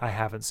tell me I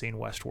haven't seen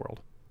Westworld.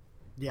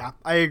 Yeah,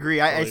 I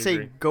agree. I say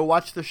agree. Go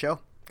watch the show.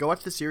 Go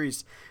watch the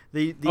series.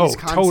 These totally,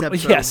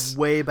 concepts yes. are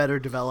way better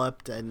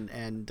developed,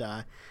 and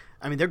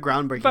I mean, they're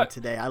groundbreaking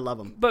today. I love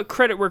them. But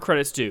credit where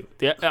credit's due.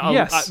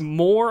 Yes.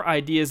 More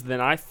ideas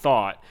than I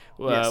thought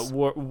Yes.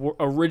 were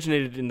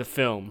originated in the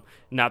film,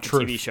 not the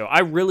Truth. TV show. I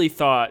really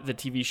thought the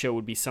TV show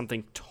would be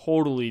something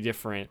totally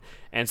different.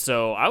 And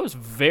so I was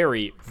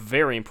very,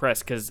 very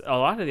impressed because a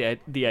lot of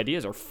the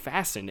ideas are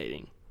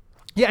fascinating.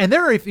 Yeah, and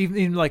there are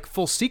even like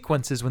full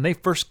sequences when they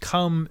first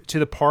come to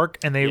the park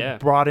and they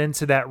brought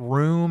into that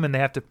room and they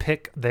have to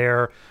pick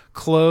their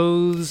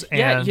clothes.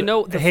 And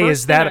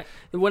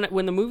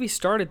when the movie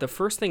started, the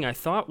first thing I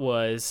thought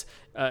was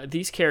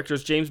these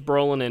characters, James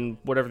Brolin and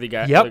whatever the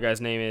other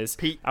guy's name is.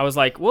 Pete. I was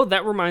like, well,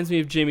 that reminds me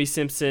of Jimmy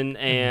Simpson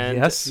and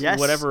Yes.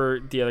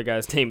 whatever the other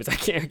guy's name is. I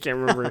can't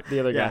remember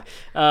the other Yeah.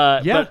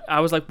 guy. But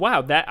I was like,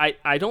 wow, that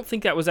I don't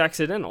think that was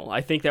accidental.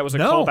 I think that was a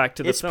callback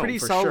to the It's film. pretty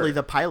for solidly sure.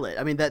 the pilot.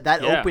 I mean,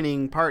 that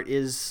opening part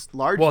is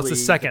largely. Well, it's the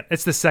second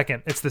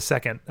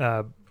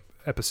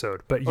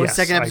episode. But yes,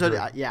 second episode.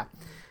 I agree. Yeah.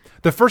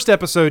 The first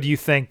episode, you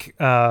think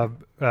the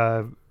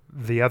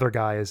other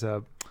guy is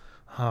a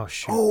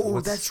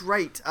That's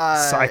right.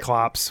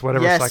 Cyclops,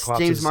 whatever yes, Cyclops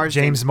James is.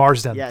 Marsden. James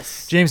Marsden.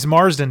 Yes. James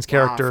Marsden's I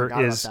character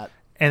forgot is, about that.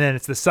 and then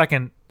it's the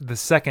second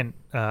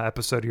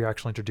episode you're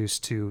actually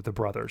introduced to the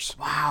brothers.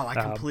 Wow, I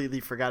completely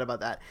forgot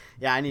about that.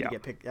 Yeah, I need Yeah.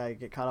 to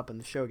get caught up in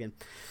the show again.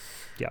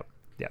 Yep.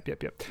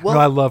 Well- No,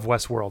 I love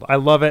Westworld. I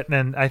love it,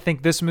 and I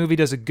think this movie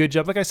does a good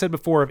job, like I said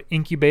before, of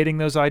incubating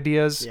those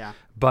ideas. Yeah.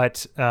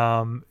 But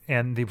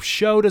and the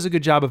show does a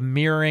good job of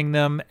mirroring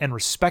them and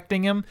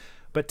respecting them,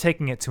 but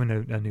taking it to a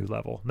new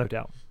level, no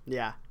doubt.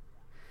 Yeah.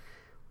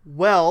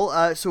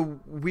 Well,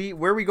 so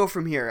where we go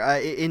from here?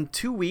 In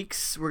 2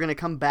 weeks, we're gonna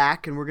come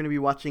back and we're gonna be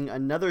watching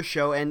another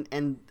show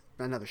and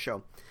another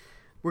show.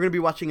 We're gonna be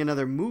watching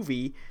another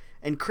movie.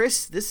 And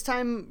Chris, this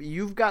time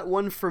you've got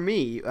one for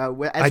me.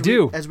 I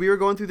do. As we were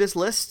going through this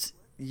list,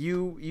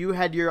 you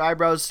had your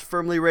eyebrows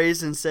firmly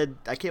raised and said,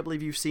 "I can't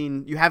believe you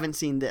haven't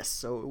seen this."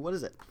 So what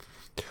is it?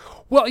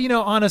 Well,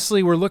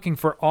 honestly, we're looking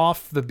for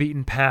off the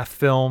beaten path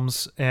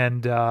films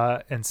and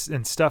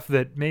stuff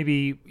that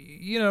maybe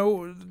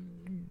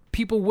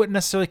people wouldn't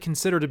necessarily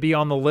consider to be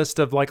on the list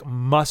of like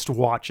must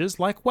watches,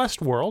 like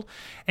Westworld.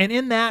 And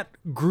in that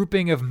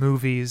grouping of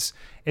movies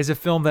is a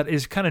film that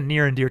is kind of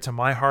near and dear to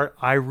my heart.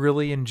 I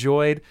really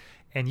enjoyed,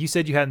 and you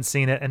said you hadn't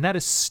seen it, and that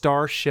is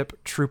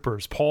Starship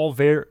Troopers. Paul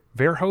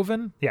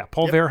Verhoeven? Yeah,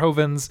 Paul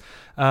Verhoeven's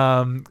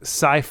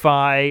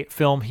sci-fi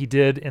film he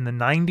did in the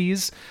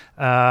 90s.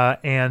 I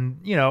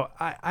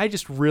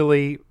just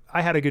really,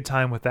 I had a good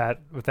time with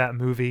that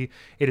movie.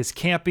 It is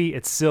campy,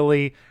 it's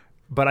silly,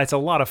 but it's a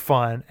lot of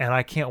fun, and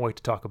I can't wait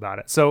to talk about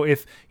it. So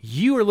if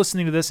you are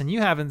listening to this and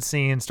you haven't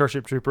seen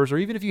Starship Troopers, or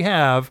even if you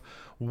have,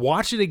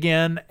 watch it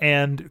again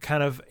and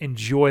kind of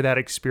enjoy that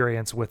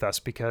experience with us,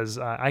 because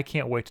I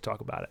can't wait to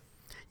talk about it.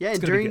 Yeah,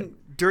 and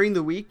during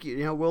the week,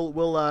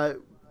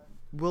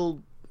 we'll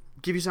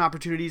give you some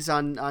opportunities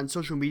on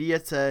social media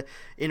to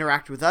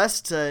interact with us,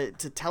 to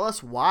tell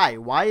us why.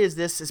 Why is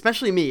this,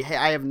 especially me? Hey,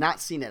 I have not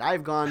seen it.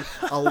 I've gone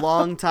a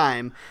long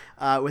time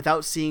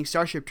without seeing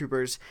Starship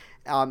Troopers.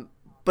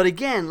 But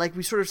again, like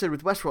we sort of said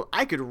with Westworld,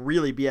 I could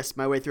really BS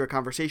my way through a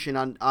conversation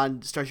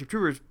on Starship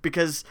Troopers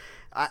because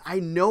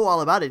I know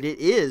all about it. It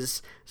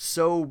is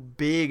so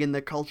big in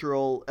the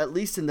cultural, at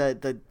least in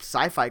the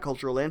sci-fi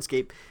cultural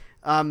landscape.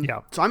 So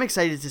I'm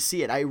excited to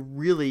see it. I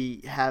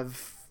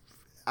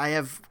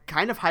have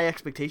kind of high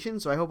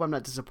expectations, so I hope I'm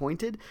not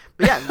disappointed.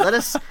 But yeah,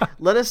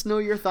 let us know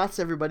your thoughts,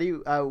 everybody.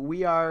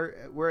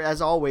 We're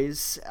as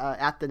always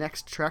at The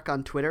Next Trek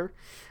on Twitter.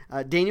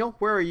 Daniel,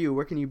 where are you?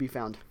 Where can you be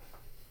found?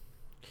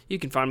 You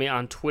can find me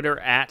on Twitter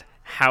at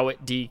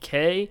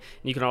HowitDK.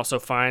 You can also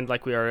find,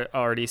 like we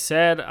already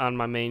said, on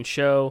my main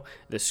show,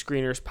 the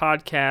Screeners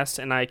Podcast,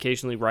 and I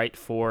occasionally write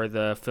for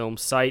the film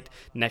site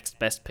Next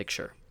Best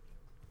Picture.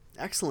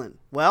 Excellent.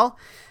 Well,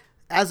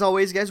 as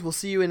always, guys, we'll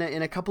see you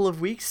in a couple of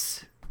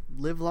weeks.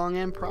 Live long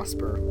and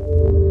prosper.